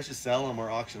 Maybe I should sell them or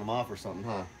auction them off or something,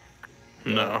 huh?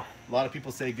 No. A lot of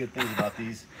people say good things about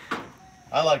these.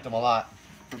 I liked them a lot.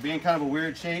 For being kind of a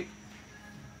weird shape,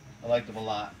 I liked them a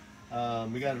lot. I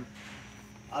don't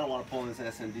want to pull this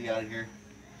SMD out of here.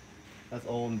 That's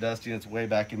old and dusty and it's way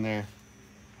back in there.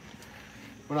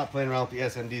 We're not playing around with the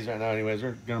SMDs right now anyways.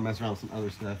 We're gonna mess around with some other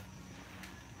stuff.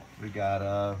 We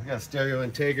got stereo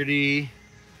integrity.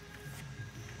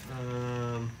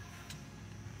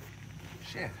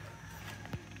 Shit.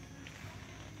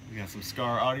 We got some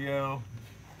Scar audio.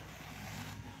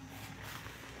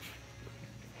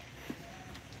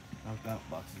 That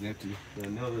box is empty. But I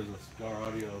know there's a Scar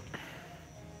audio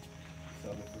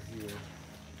subwoofer here.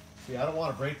 See, I don't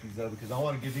want to break these though because I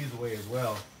want to give these away as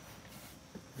well.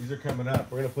 These are coming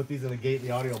up. We're gonna put these in the gate in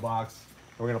the audio box.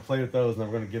 And we're gonna play with those and then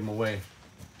we're gonna give them away.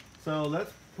 So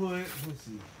let's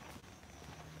see.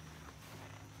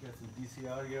 Got some DC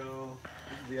audio.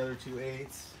 These are the other 2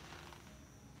 8s.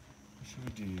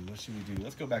 What should we do?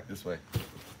 Let's go back this way.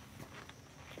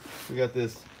 We got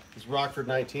this Rockford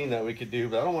 19 that we could do,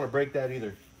 but I don't want to break that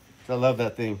either. I love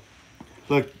that thing.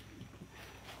 Look,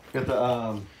 got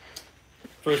the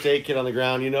first aid kit on the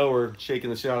ground. You know we're shaking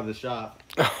the shit out of the shop.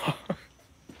 Thought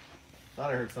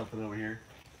I heard something over here.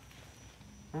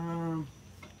 Got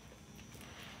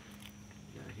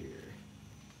here.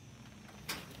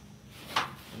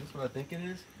 Is this what I think it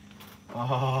is?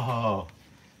 Oh,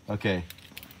 okay.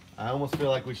 I almost feel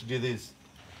like we should do these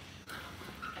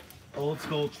old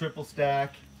school triple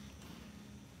stack.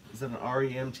 Is that an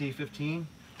REMT 15?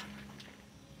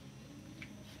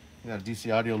 We got a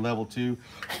DC audio level 2,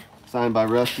 signed by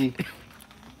Rusty.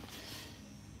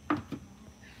 Let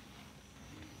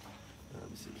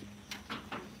me see.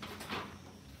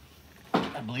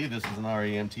 I believe this is an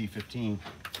REMT 15.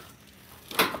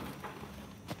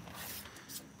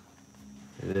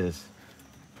 It is.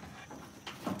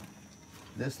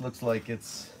 This looks like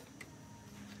it's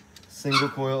single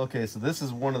coil. Okay, so this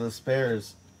is one of the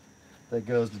spares that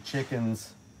goes to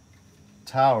Chicken's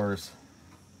towers.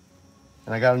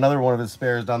 And I got another one of his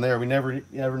spares down there. We never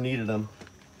needed them.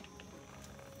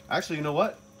 Actually, you know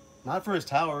what? Not for his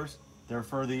towers. They're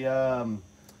for the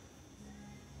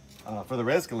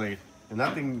Escalade. And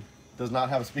that thing does not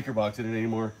have a speaker box in it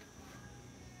anymore.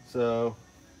 So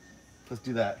let's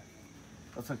do that.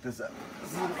 Let's hook this up.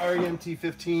 This is an REMT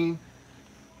 15.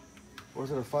 Or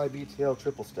is it a 5BTL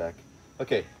triple stack?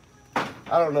 Okay,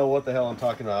 I don't know what the hell I'm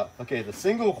talking about. Okay, the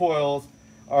single coils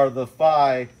are the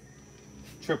Phi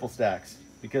triple stacks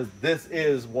because this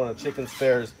is one of Chicken's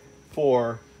spares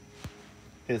for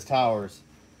his towers.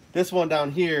 This one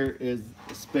down here is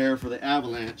a spare for the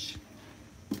Avalanche,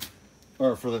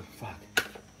 or for the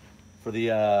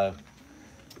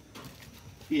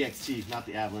EXT, not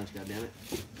the Avalanche. Goddammit.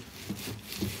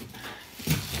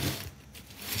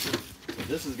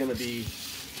 This is going to be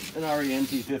an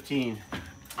REMT 15.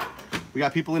 We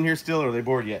got people in here still, or are they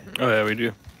bored yet? Oh yeah, we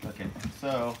do. Okay,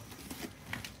 so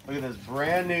look at this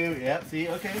brand new. Yep, see,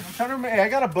 okay. I'm trying to remember. Hey, I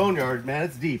got a boneyard, man.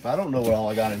 It's deep. I don't know what all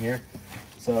I got in here.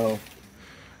 So,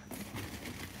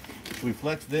 should we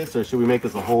flex this, or should we make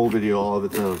this a whole video all of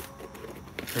its own?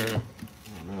 I don't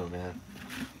know, man.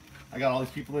 I got all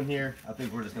these people in here. I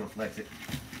think we're just gonna flex it.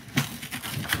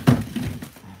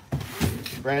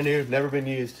 Brand new, never been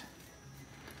used.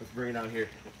 Let's bring it out here.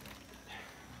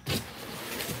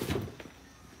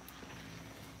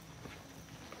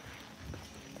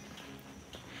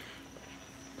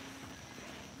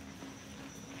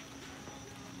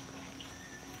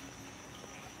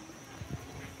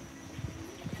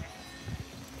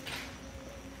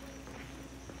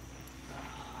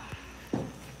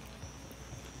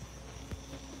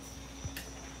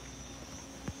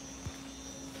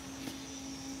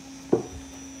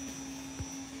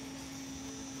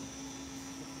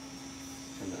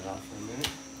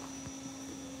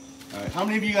 All right, how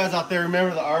many of you guys out there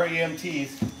remember the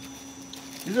REMTs?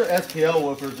 These are SPL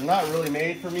woofers. They're not really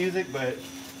made for music, but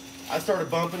I started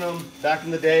bumping them back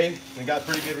in the day and got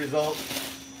pretty good results.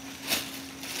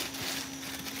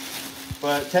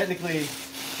 But technically,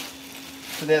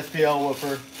 it's an SPL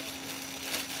woofer.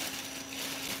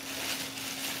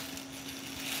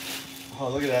 Oh,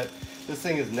 look at that. This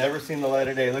thing has never seen the light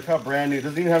of day. Look how brand new. It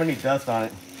doesn't even have any dust on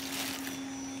it.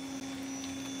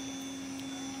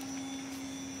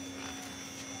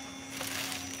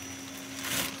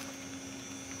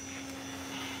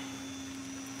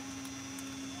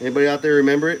 Anybody out there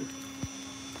remember it?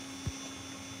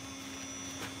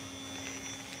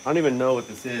 I don't even know what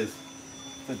this is.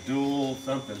 It's a dual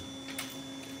something.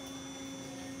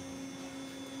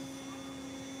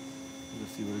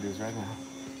 Let's see what it is right now.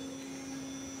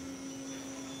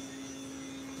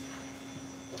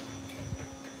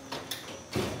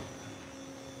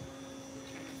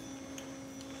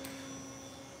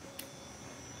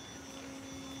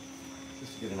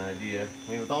 Just to get an idea.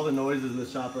 I mean, with all the noises in the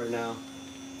shop right now,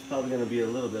 it's probably going to be a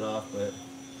little bit off, but...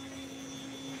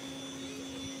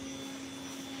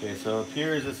 Okay, so it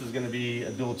appears this is going to be a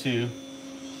dual 2.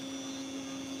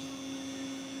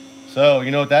 So, you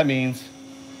know what that means.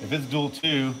 If it's dual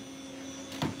 2,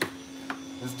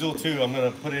 this dual 2, I'm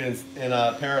going to put it in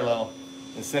parallel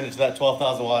and send it to that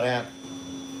 12,000 watt amp.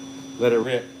 Let it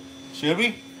rip. Should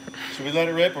we? Should we let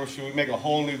it rip, or should we make a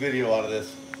whole new video out of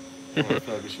this? I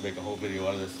feel like we should make a whole video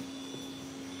out of this.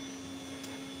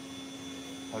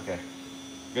 Okay.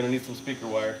 Gonna need some speaker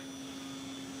wire.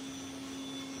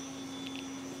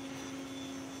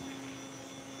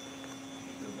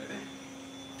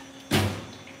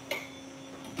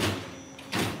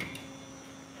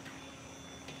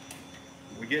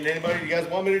 We getting anybody? You guys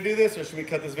want me to do this, or should we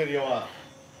cut this video off?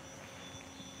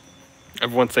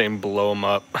 Everyone's saying blow them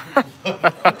up.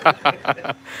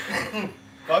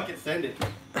 Fuck it, send it.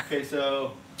 Okay,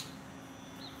 so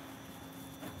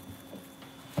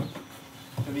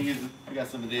let me use. I got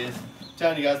some of this. I'm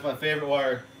telling you guys, my favorite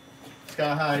wire.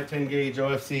 Sky High 10 gauge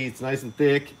OFC. It's nice and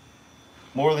thick.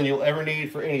 More than you'll ever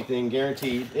need for anything,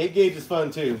 guaranteed. 8 gauge is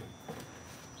fun too,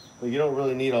 but you don't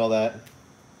really need all that.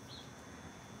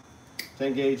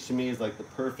 10 gauge to me is like the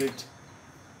perfect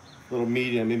little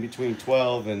medium in between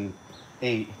 12 and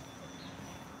 8.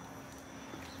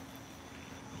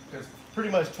 Because pretty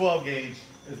much 12 gauge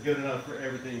is good enough for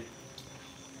everything,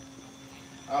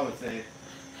 I would say.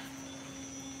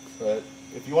 But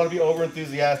if you want to be over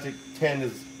enthusiastic, 10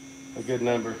 is a good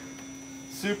number.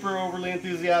 Super overly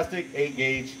enthusiastic, 8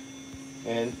 gauge.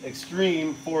 And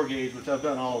extreme, 4 gauge, which I've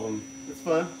done all of them. It's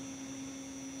fun.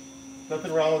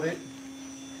 Nothing wrong with it.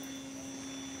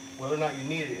 Whether or not you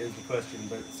need it is the question,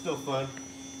 but it's still fun.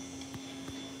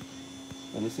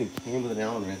 And this thing came with an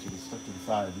Allen wrench. It was stuck to the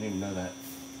side. I didn't even know that.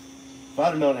 If I'd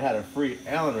have known it had a free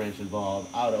Allen wrench involved,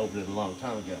 I would have opened it a long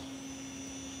time ago.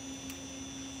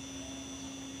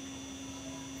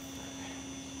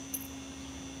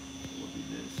 We'll do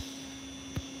this.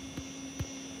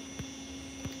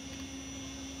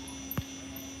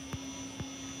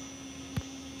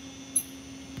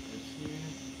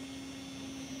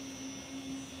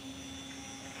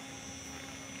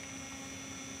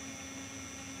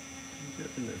 Get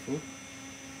up in there, fool.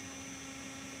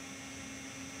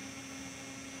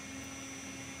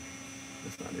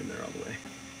 That's not in there all the way.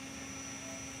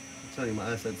 I'm telling you,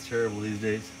 my eyesight's terrible these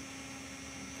days.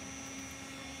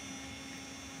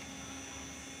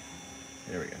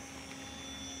 There we go.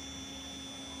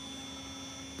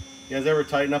 You guys ever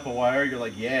tighten up a wire? You're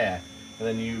like, yeah. And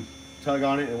then you tug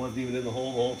on it and it wasn't even in the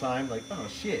hole the whole time. Like, oh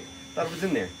shit, thought it was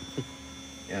in there.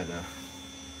 Yeah, no.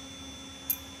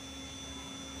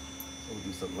 So we'll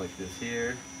do something like this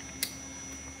here.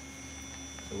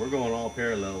 So we're going all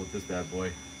parallel with this bad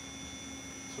boy.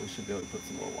 So we should be able to put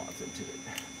some more watts into it.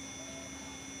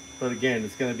 But again,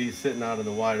 it's going to be sitting out in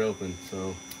the wide open,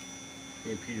 so the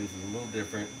impedance is a little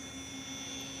different.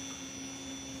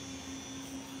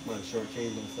 I'm going to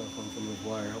shortchange myself on some of this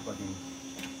wire. I hope I can,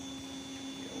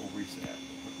 yeah, we'll reach that.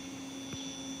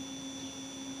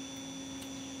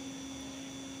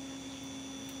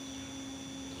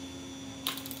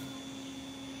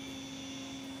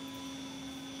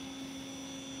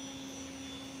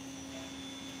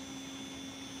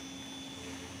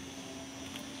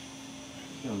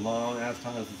 It's been a long ass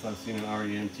time since I've seen an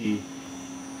REMT.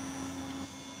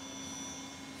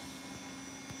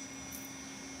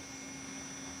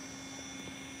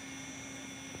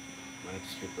 Might have to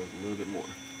strip those a little bit more,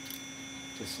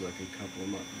 just so I can couple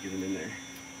them up and get them in there.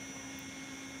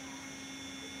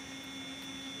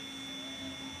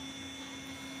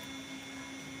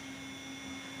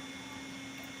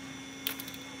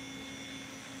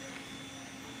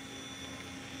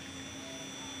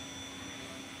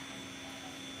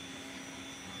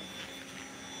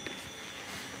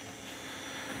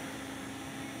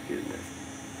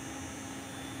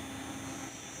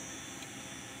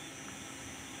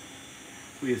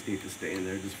 We just need to stay in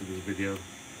there just for this video.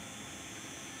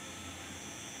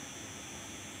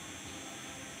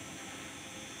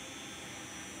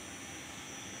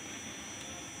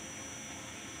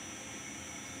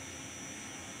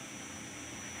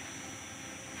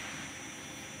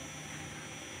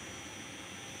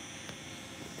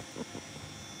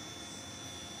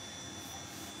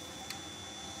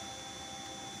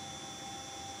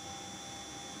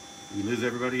 You lose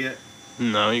everybody yet?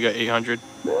 No, you got 800.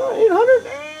 No, 800.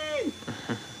 Dang.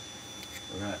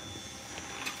 All right.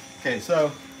 Okay,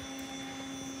 so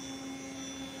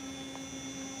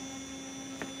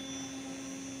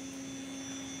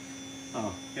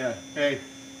oh yeah. Hey,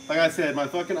 like I said, my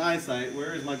fucking eyesight.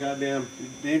 Where is my goddamn?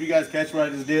 Did any of you guys catch what I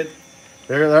just did?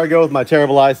 There I go with my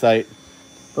terrible eyesight.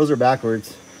 Those are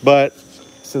backwards, but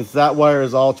since that wire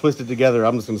is all twisted together,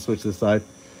 I'm just gonna switch this side.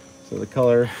 So the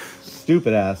color,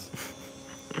 stupid ass.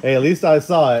 Hey, at least I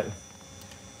saw it.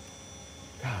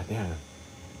 God damn.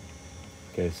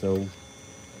 Okay, so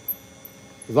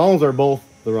as long as they're both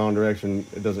the wrong direction,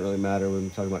 it doesn't really matter when I'm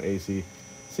talking about AC.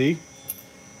 See?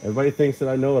 Everybody thinks that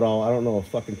I know it all. I don't know a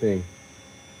fucking thing.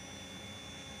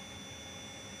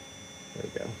 There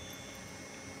we go.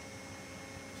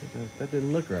 That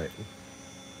didn't look right.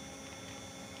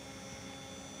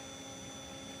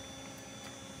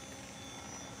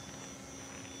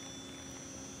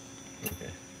 Okay.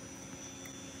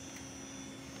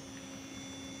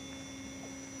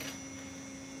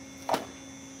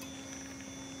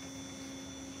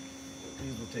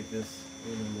 These will take this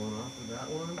one off of that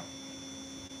one.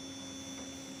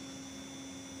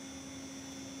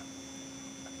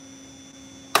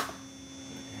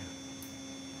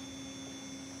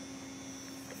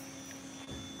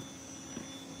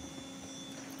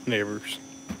 Neighbors.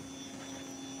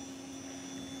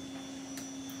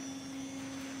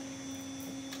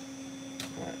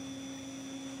 Alright.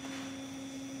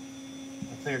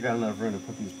 I think I got enough room to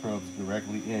put these probes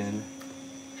directly in.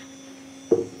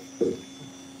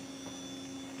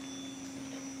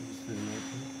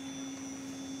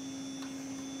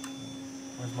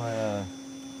 Where's my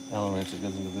Allen wrench that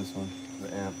goes into this one?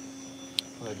 The amp.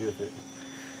 What do I do with it?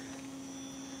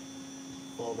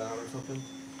 Fall down or something?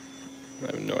 I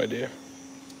have no idea.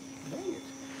 Dang it.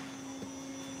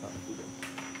 Oh,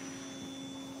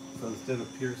 so instead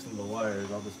of piercing the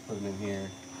wires, I'll just put them in here.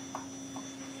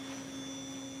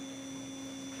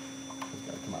 It's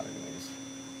gotta come out anyways.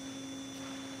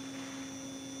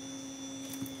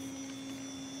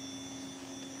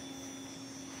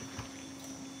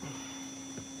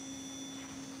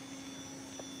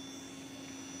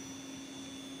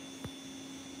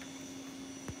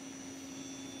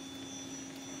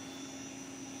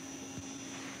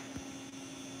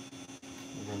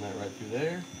 Run that right through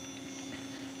there.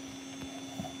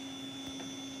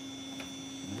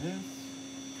 This.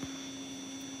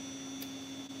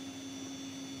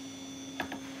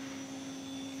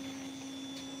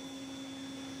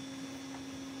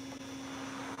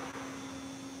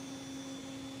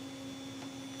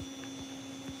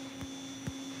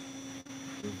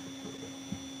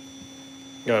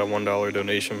 Got a $1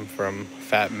 donation from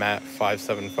Fat Matt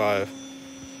 575.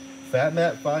 Fat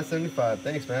Matt 575.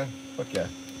 Thanks, man. Fuck yeah.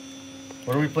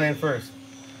 What are we playing first?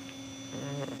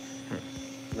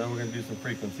 Then we're gonna do some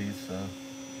frequencies. So.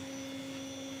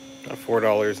 Got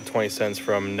 $4.20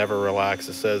 from Never Relax.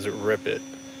 It says rip it.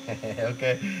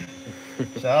 Okay.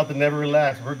 Shout out to Never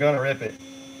Relax. We're gonna rip it.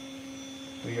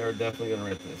 We are definitely gonna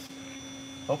rip this.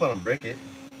 Hope I don't break it.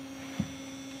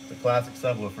 It's a classic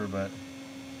subwoofer, but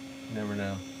you never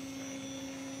know.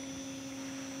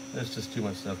 There's just too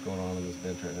much stuff going on in this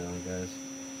bench right now, guys.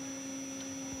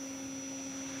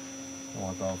 I don't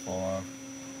want it to all fall off.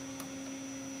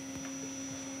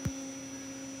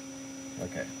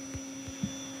 Okay.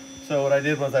 So what I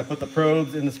did was I put the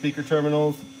probes in the speaker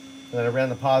terminals, and then I ran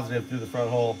the positive through the front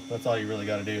hole. That's all you really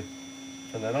got to do.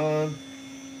 Turn that on.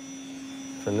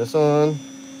 Turn this on.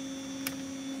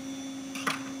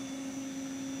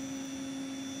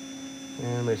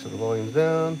 And make sure the volume's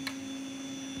down.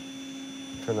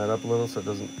 Turn that up a little so it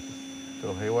doesn't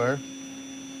go haywire.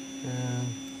 And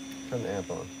turn the amp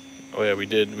on. Oh yeah, we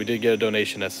did get a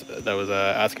donation that was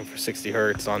asking for 60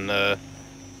 hertz on the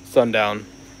sundown.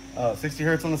 60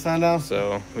 hertz on the sundown.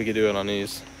 So we could do it on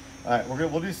these. All right,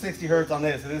 we'll do 60 hertz on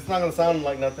this. It's not gonna sound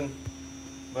like nothing,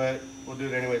 but we'll do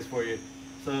it anyways for you.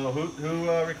 So who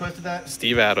requested that?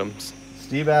 Steve Adams.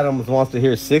 Steve Adams wants to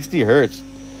hear 60 hertz.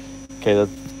 Okay,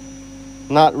 that's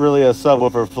not really a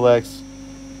subwoofer flex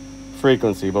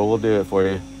frequency, but we'll do it for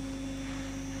you.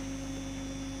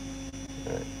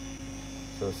 All right.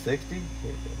 So 60. Here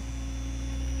we go.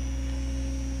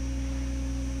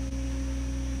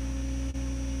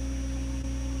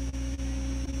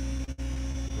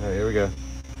 we go.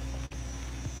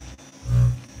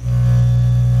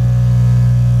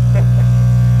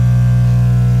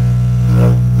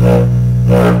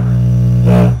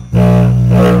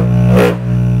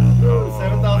 Oh,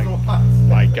 7,000 watts.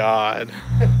 My God.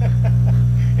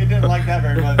 It didn't like that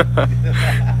very much.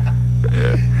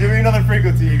 Give me another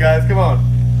frequency, you guys. Come on.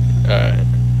 Alright.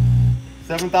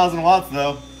 7,000 watts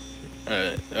though.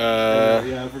 Alright.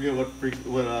 Yeah, I forget what the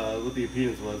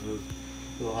impedance was. It was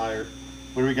a little higher.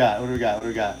 What do we got? What do we got? What do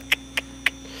we got?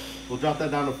 We'll drop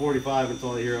that down to 45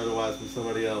 until I hear otherwise from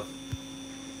somebody else.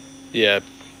 Yeah.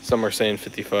 Some are saying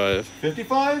 55.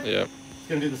 55? Yeah. It's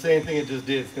gonna do the same thing it just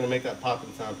did. It's gonna make that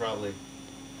popping sound probably.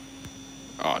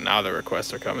 Oh, now the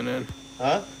requests are coming in.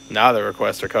 Huh? Now the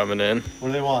requests are coming in. What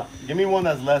do they want? Give me one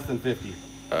that's less than 50.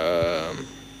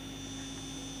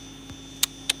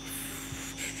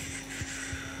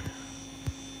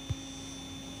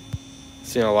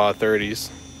 Seeing a lot of 30s.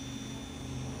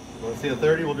 Want to see a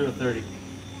 30? We'll do a 30.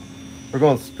 We're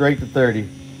going straight to 30.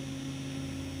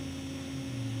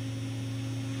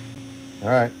 All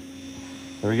right.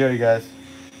 There we go, you guys.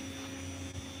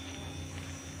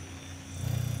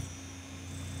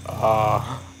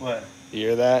 What? You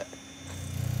hear that?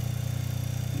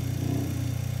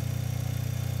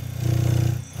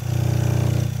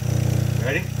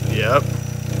 Ready? Yep.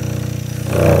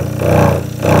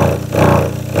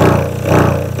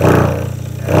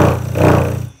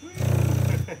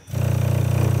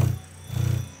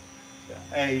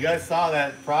 Hey, you guys saw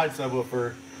that Pride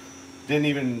subwoofer didn't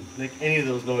even make any of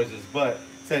those noises, but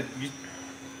said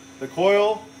the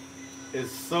coil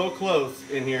is so close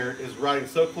in here, is riding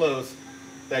so close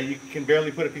that you can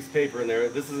barely put a piece of paper in there.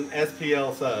 This is an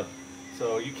SPL sub,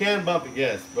 so you can bump it,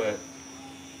 yes, but it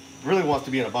really wants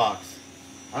to be in a box.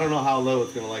 I don't know how low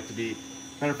it's going to like to be.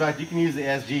 Matter of fact, you can use the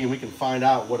SG and we can find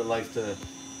out what it likes to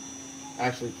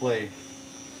actually play.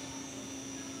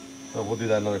 So we'll do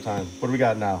that another time. What do we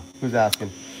got now? Who's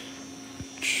asking?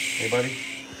 Anybody?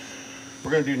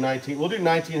 We're going to do 19. We'll do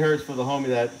 19 hertz for the homie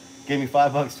that gave me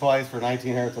 $5 twice for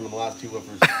 19 hertz on the last two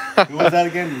woofers. Who was that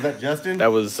again? Was that Justin?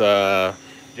 That was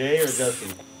Jay or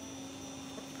Justin?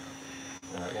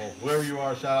 All right, well, whoever you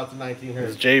are, shout out to 19 it hertz.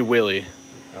 was Jay Willie.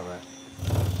 All right.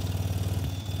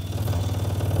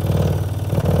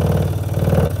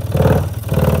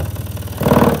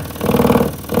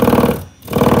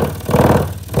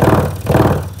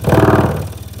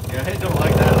 Yeah, I don't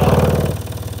like that at all.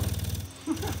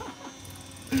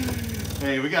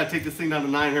 Hey, we gotta take this thing down to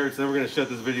 9 hertz, then we're gonna shut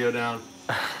this video down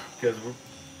because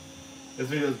this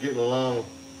video is getting long.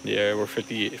 Yeah, we're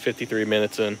 53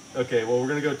 minutes in. Okay, well, we're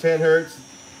gonna go 10 hertz,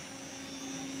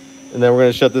 and then we're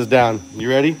gonna shut this down. You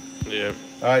ready? Yeah.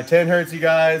 All right, 10 hertz, you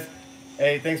guys.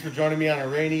 Hey, thanks for joining me on a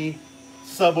rainy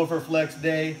subwoofer flex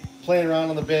day, playing around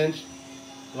on the bench.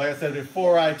 Like I said,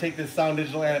 before I take this sound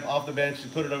digital amp off the bench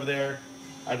and put it over there,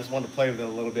 I just wanted to play with it a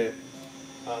little bit.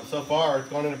 So far, it's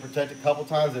gone in to protect a couple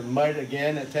times. It might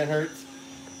again at 10 hertz,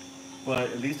 but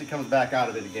at least it comes back out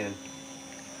of it again.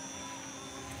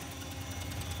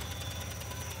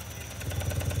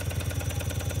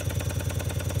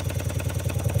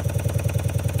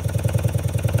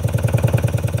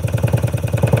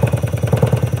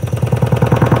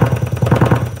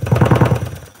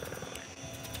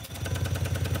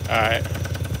 All right.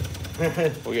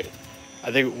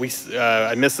 I think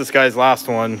I missed this guy's last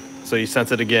one, so he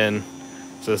sent it again.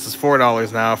 So this is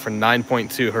 $4 now for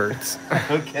 9.2 hertz.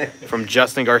 Okay. From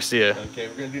Justin Garcia. Okay,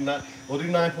 we're gonna do we'll do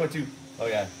 9.2. Oh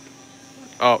yeah.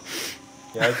 Oh.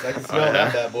 Yeah, I can smell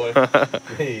that bad boy.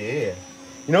 Yeah.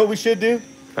 You know what we should do?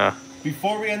 Huh?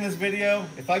 Before we end this video,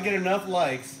 if I get enough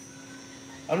likes,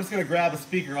 I'm just gonna grab a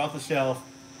speaker off the shelf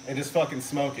and just fucking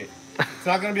smoke it. It's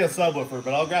not gonna be a subwoofer,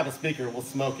 but I'll grab a speaker and we'll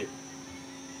smoke it.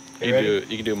 You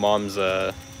can do mom's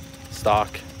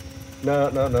stock.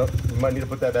 No. We might need to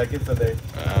put that back in someday.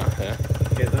 Yeah.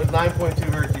 Okay, so there's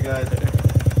 9.2 hertz, you guys.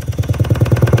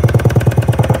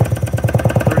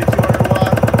 3,200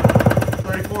 watts,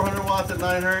 3,400 watts at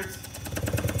 9 hertz.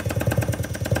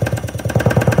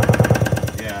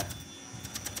 Yeah.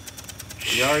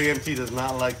 The REMT does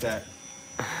not like that.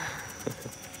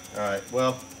 All right,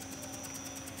 well.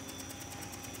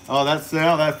 Oh, that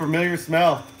smell, that familiar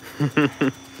smell.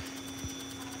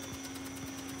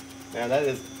 Man, that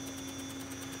is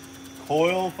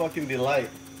coil fucking delight.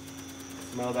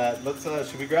 Smell that. Let's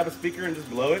should we grab a speaker and just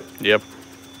blow it? Yep.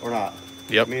 Or not?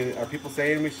 Yep. I mean, are people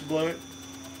saying we should blow it?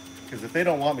 Because if they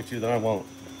don't want me to, then I won't.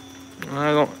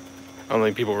 I don't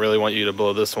think people really want you to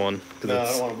blow this one. No, I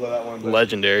don't want to blow that one. But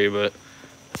Legendary, but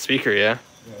the speaker, yeah.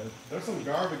 yeah. There's some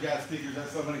garbage ass speakers that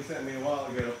somebody sent me a while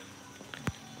ago.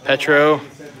 Petro.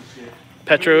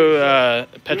 Petro.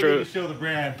 Petro. Show the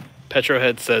brand.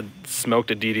 Petrohead said smoke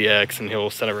the DDX and he'll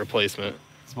send a replacement.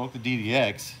 Smoke the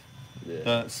DDX.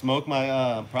 Yeah. Smoke my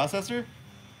processor?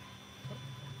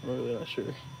 I'm really not sure.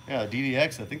 Yeah,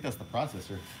 DDX. I think that's the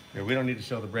processor. Yeah, we don't need to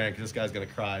show the brand because this guy's gonna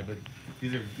cry. But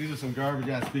these are some garbage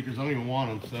ass speakers. I don't even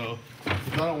want them. So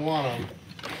if I don't want them,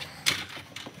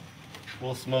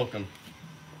 we'll smoke them.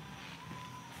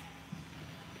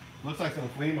 Looks like some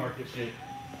flea market shit.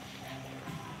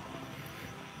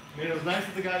 I mean, it was nice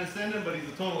of the guy to send him, but he's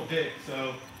a total dick.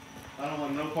 So I don't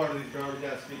want no part of these garbage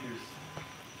ass speakers.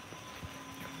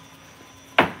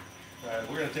 All right,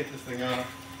 we're gonna take this thing off.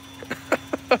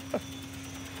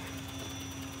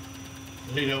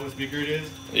 You know what speaker it is?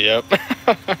 Yep. I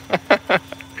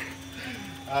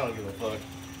don't give a fuck.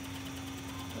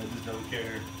 I just don't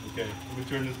care. Okay, let me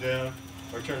turn this down.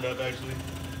 Or turn it up, actually. Okay.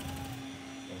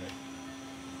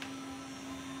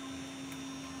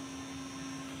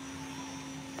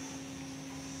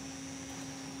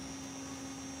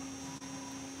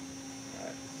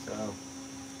 Alright, so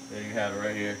there you have it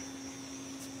right here.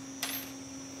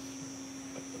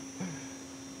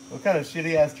 What kind of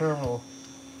shitty ass terminal?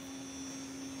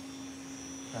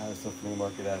 Ah, that's some flea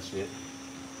market ass shit.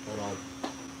 Hold on.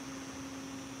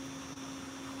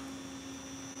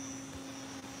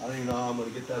 I don't even know how I'm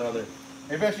gonna get that on there.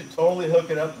 Maybe I should totally hook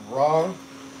it up wrong.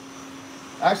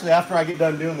 Actually, after I get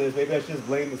done doing this, maybe I should just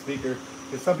blame the speaker.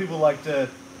 Because some people like to,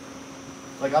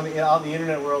 like out in the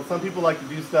internet world, some people like to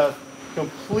do stuff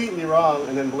completely wrong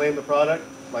and then blame the product.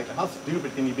 Like, how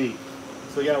stupid can you be?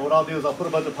 So yeah, what I'll do is I'll put a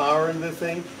bunch of power into this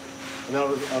thing, and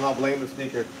I'll blame the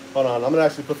speaker. Hold on, I'm gonna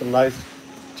actually put some nice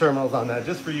terminals on that,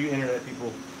 just for you internet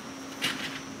people.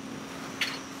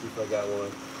 See if I got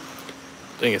one.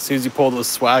 Dang, as soon as you pulled those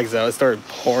swags out, it started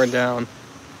pouring down.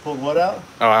 Pulled what out?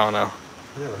 Oh, I don't know.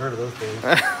 I never heard of those things.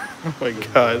 Oh my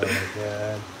god. Oh my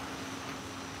god.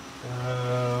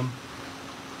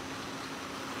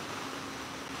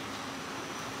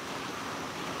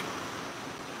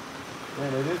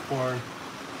 Man, it is pouring.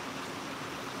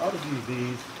 I'll just use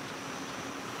these.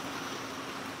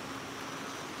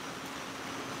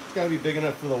 It's gotta be big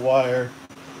enough for the wire,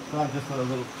 not just for the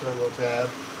little turbo tab.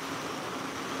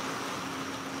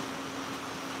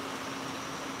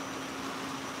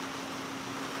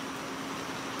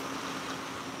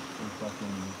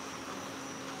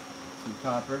 Some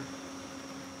copper.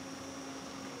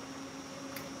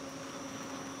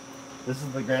 This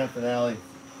is the grand finale.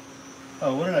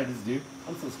 Oh, what did I just do?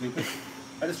 I'm so stupid.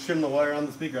 I just trimmed the wire on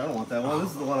the speaker. I don't want that one.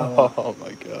 This is the one I want. Oh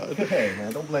my god. Hey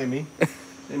man, don't blame me.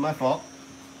 Ain't my fault.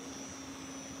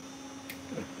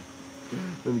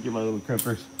 Let me get my little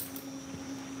crimpers.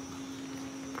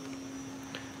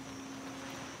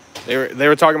 They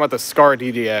were talking about the Scar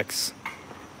DDX.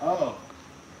 Oh,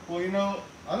 well, you know,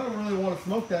 I don't really want to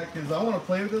smoke that because I want to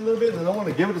play with it a little bit and then I want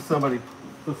to give it to somebody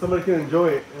so somebody can enjoy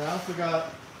it. And I also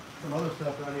got some other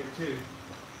stuff around here too.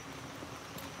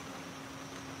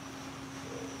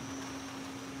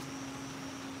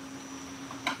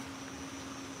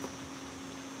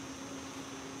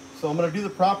 So I'm going to do the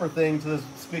proper thing to this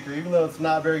speaker, even though it's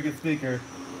not a very good speaker.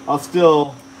 I'll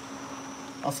still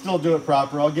do it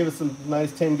proper. I'll give it some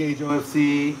nice 10 gauge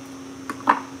OFC.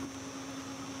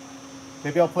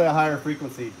 Maybe I'll play a higher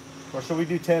frequency. Or should we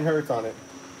do 10 hertz on it?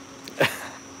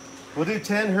 We'll do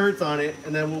 10 hertz on it,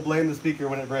 and then we'll blame the speaker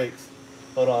when it breaks.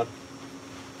 Hold on.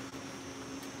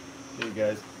 Here you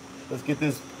guys. Let's get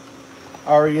this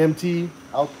REMT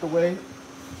out the way.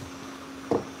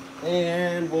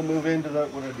 And we'll move into the,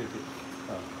 what did I do?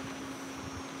 Oh.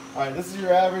 All right, this is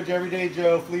your average everyday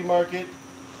Joe flea market.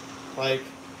 Like,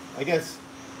 I guess,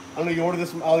 I don't know, you order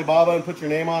this from Alibaba and put your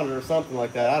name on it or something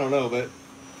like that. I don't know, but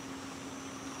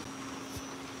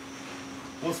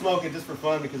we'll smoke it just for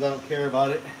fun because I don't care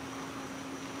about it.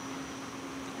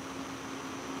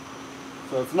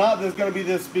 So it's not going to be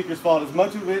this speaker's fault. As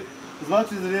much as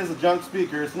it is a junk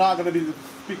speaker, it's not going to be the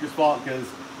speaker's fault because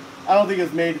I don't think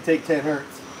it's made to take 10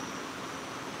 hertz.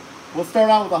 We'll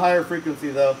start out with a higher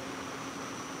frequency though.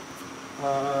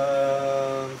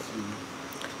 Let's see.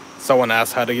 Someone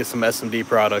asked how to get some SMD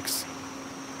products.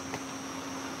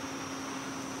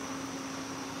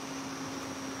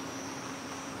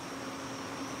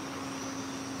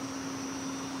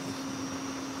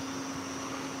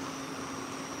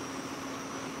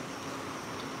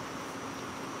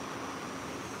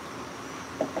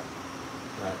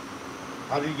 Right.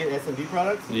 How do you get SMD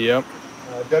products? Yep.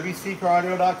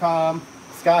 WCCarAudio.com,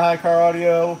 Sky High Car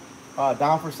Audio,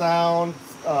 Down for Sound,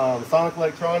 Sonic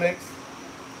Electronics.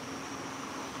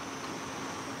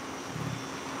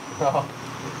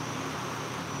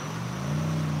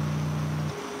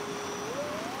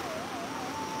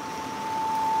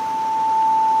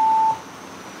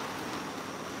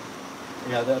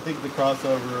 Yeah, I think the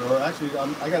crossover, or actually,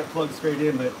 I got it plugged straight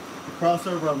in, but the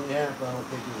crossover on the amp, I don't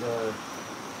think is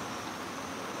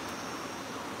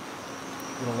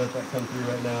gonna let that come through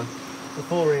right now. It's a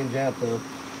full range amp though.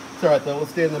 It's alright though, we'll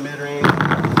stay in the mid range.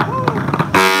 Woo!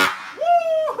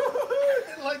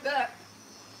 Didn't like that.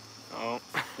 Oh.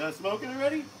 Got it smoking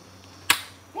already?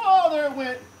 Whoa, there it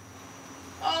went.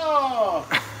 Oh!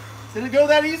 Did it go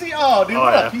that easy? Oh, dude,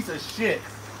 what a piece of shit.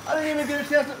 I didn't even get a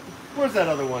chance to... Where's that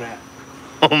other one at?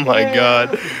 Oh my God.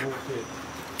 Hey,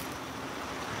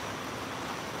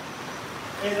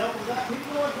 that was that pink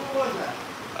noise? What was that?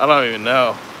 I don't even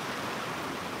know.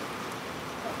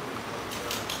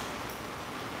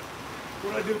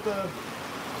 What did I do with the...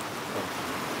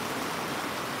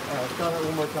 Alright, let's try that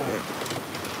one more time.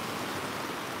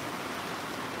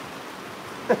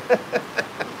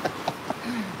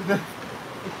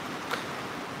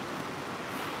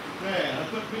 Man, I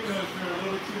put pink noise for a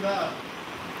little bit too loud.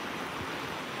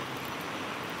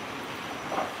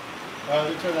 Alright,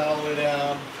 let me turn that all the way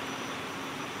down.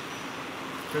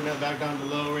 Turn that back down to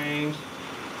low range.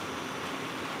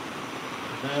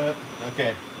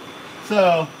 Okay.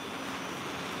 So,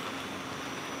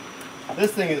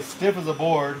 this thing is stiff as a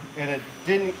board, and it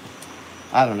didn't,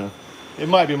 I don't know. It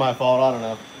might be my fault, I don't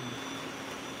know.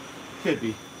 Could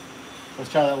be. Let's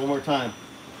try that one more time.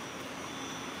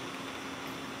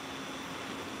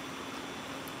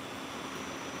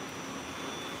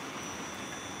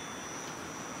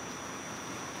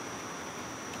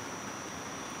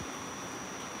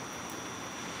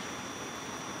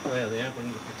 Oh yeah, the amp will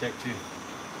need to protect too.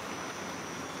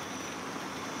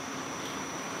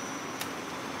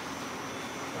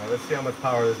 Alright, let's see how much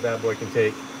power this bad boy can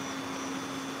take.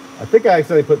 I think I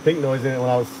accidentally put pink noise in it when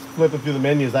I was flipping through the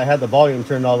menus. I had the volume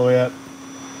turned all the way up.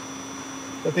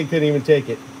 That thing couldn't even take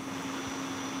it.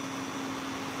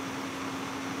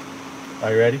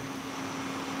 Are you ready?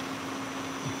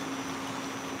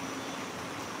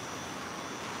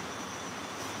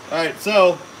 Alright,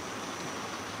 so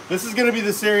this is going to be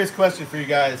the serious question for you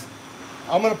guys.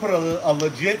 I'm going to put a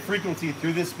legit frequency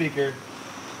through this speaker,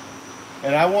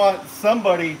 and I want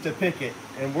somebody to pick it,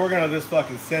 and we're going to just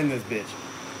fucking send this bitch.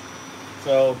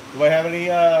 So, do I have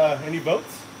any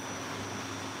votes?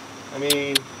 I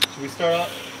mean, should we start out?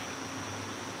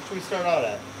 What should we start out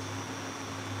at?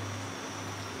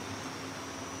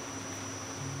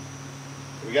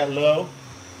 We got low.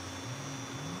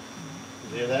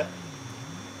 Did you hear that?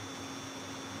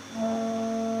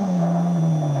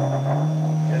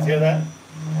 You guys hear that?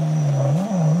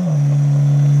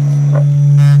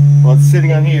 Well, it's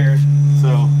sitting on here,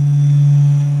 so.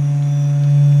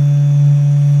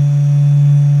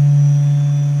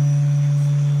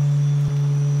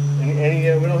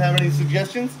 We don't have any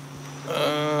suggestions?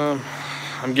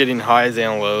 I'm getting highs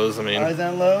and lows. I mean, highs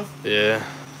and lows? Yeah.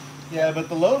 Yeah, but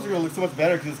the lows are going to look so much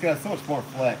better because it's got so much more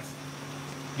flex.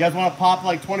 You guys want to pop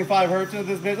like 25 hertz into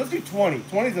this video? Let's do 20.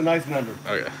 20 is a nice number.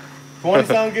 Okay. 20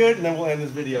 sound good, and then we'll end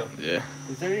this video. Yeah.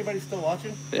 Is there anybody still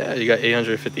watching? Yeah, you got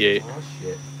 858. Oh,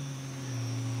 shit.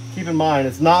 Keep in mind,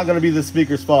 it's not going to be the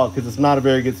speaker's fault because it's not a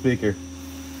very good speaker.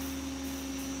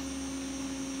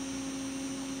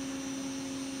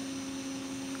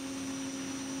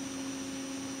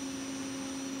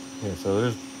 Yeah, so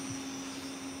there's...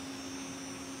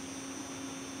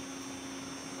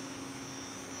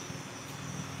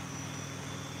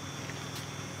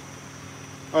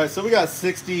 Alright, so we got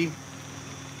 60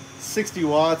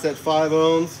 watts at 5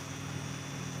 ohms.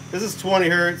 This is 20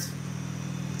 hertz.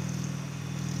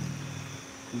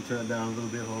 Let me turn it down a little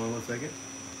bit. Hold on 1 second.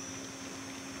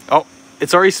 Oh,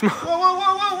 it's already smoked. Whoa, whoa,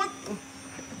 whoa, whoa, what?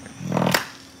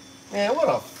 Man, what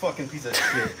a fucking piece of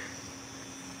shit.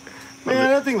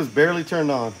 Man, that thing was barely turned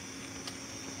on.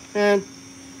 Man.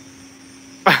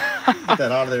 Get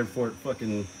that out of there before it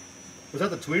fucking... Was that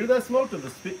the tweeter that smoked or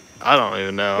the speaker? I don't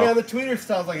even know. Yeah, the tweeter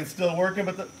sounds like it's still working,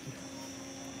 but the... It's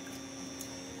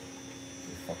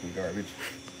fucking garbage.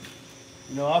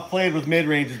 You know, I've played with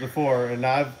mid-ranges before, and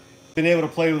I've been able to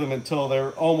play with them until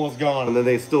they're almost gone, and then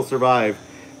they still survive.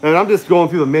 And I'm just going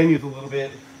through the menus a little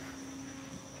bit.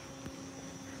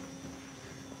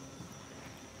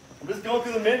 I'm just going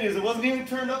through the menus. It wasn't even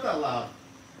turned up that loud.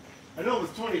 I know it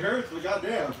was 20 hertz, but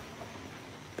goddamn.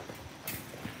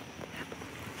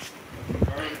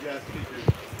 Garbage ass speakers.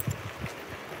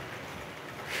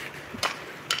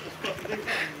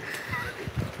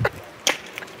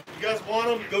 You guys want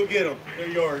them? Go get them. They're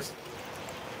yours.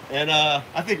 And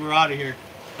I think we're out of here.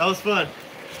 That was fun.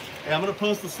 Hey, I'm gonna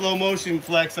post the slow motion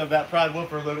flex of that Pride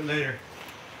woofer a little bit later.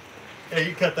 Hey,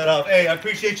 you cut that off. Hey, I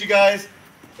appreciate you guys.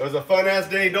 It was a fun ass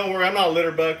day. Don't worry, I'm not a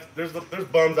litter buck. There's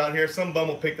bums out here. Some bum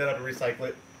will pick that up and recycle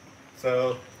it.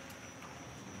 So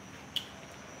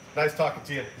Nice talking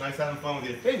to you. Nice having fun with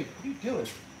you. Baby, what are you doing?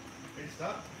 Hey,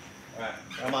 stop. All right,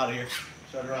 I'm out of here.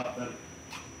 Shut her off then.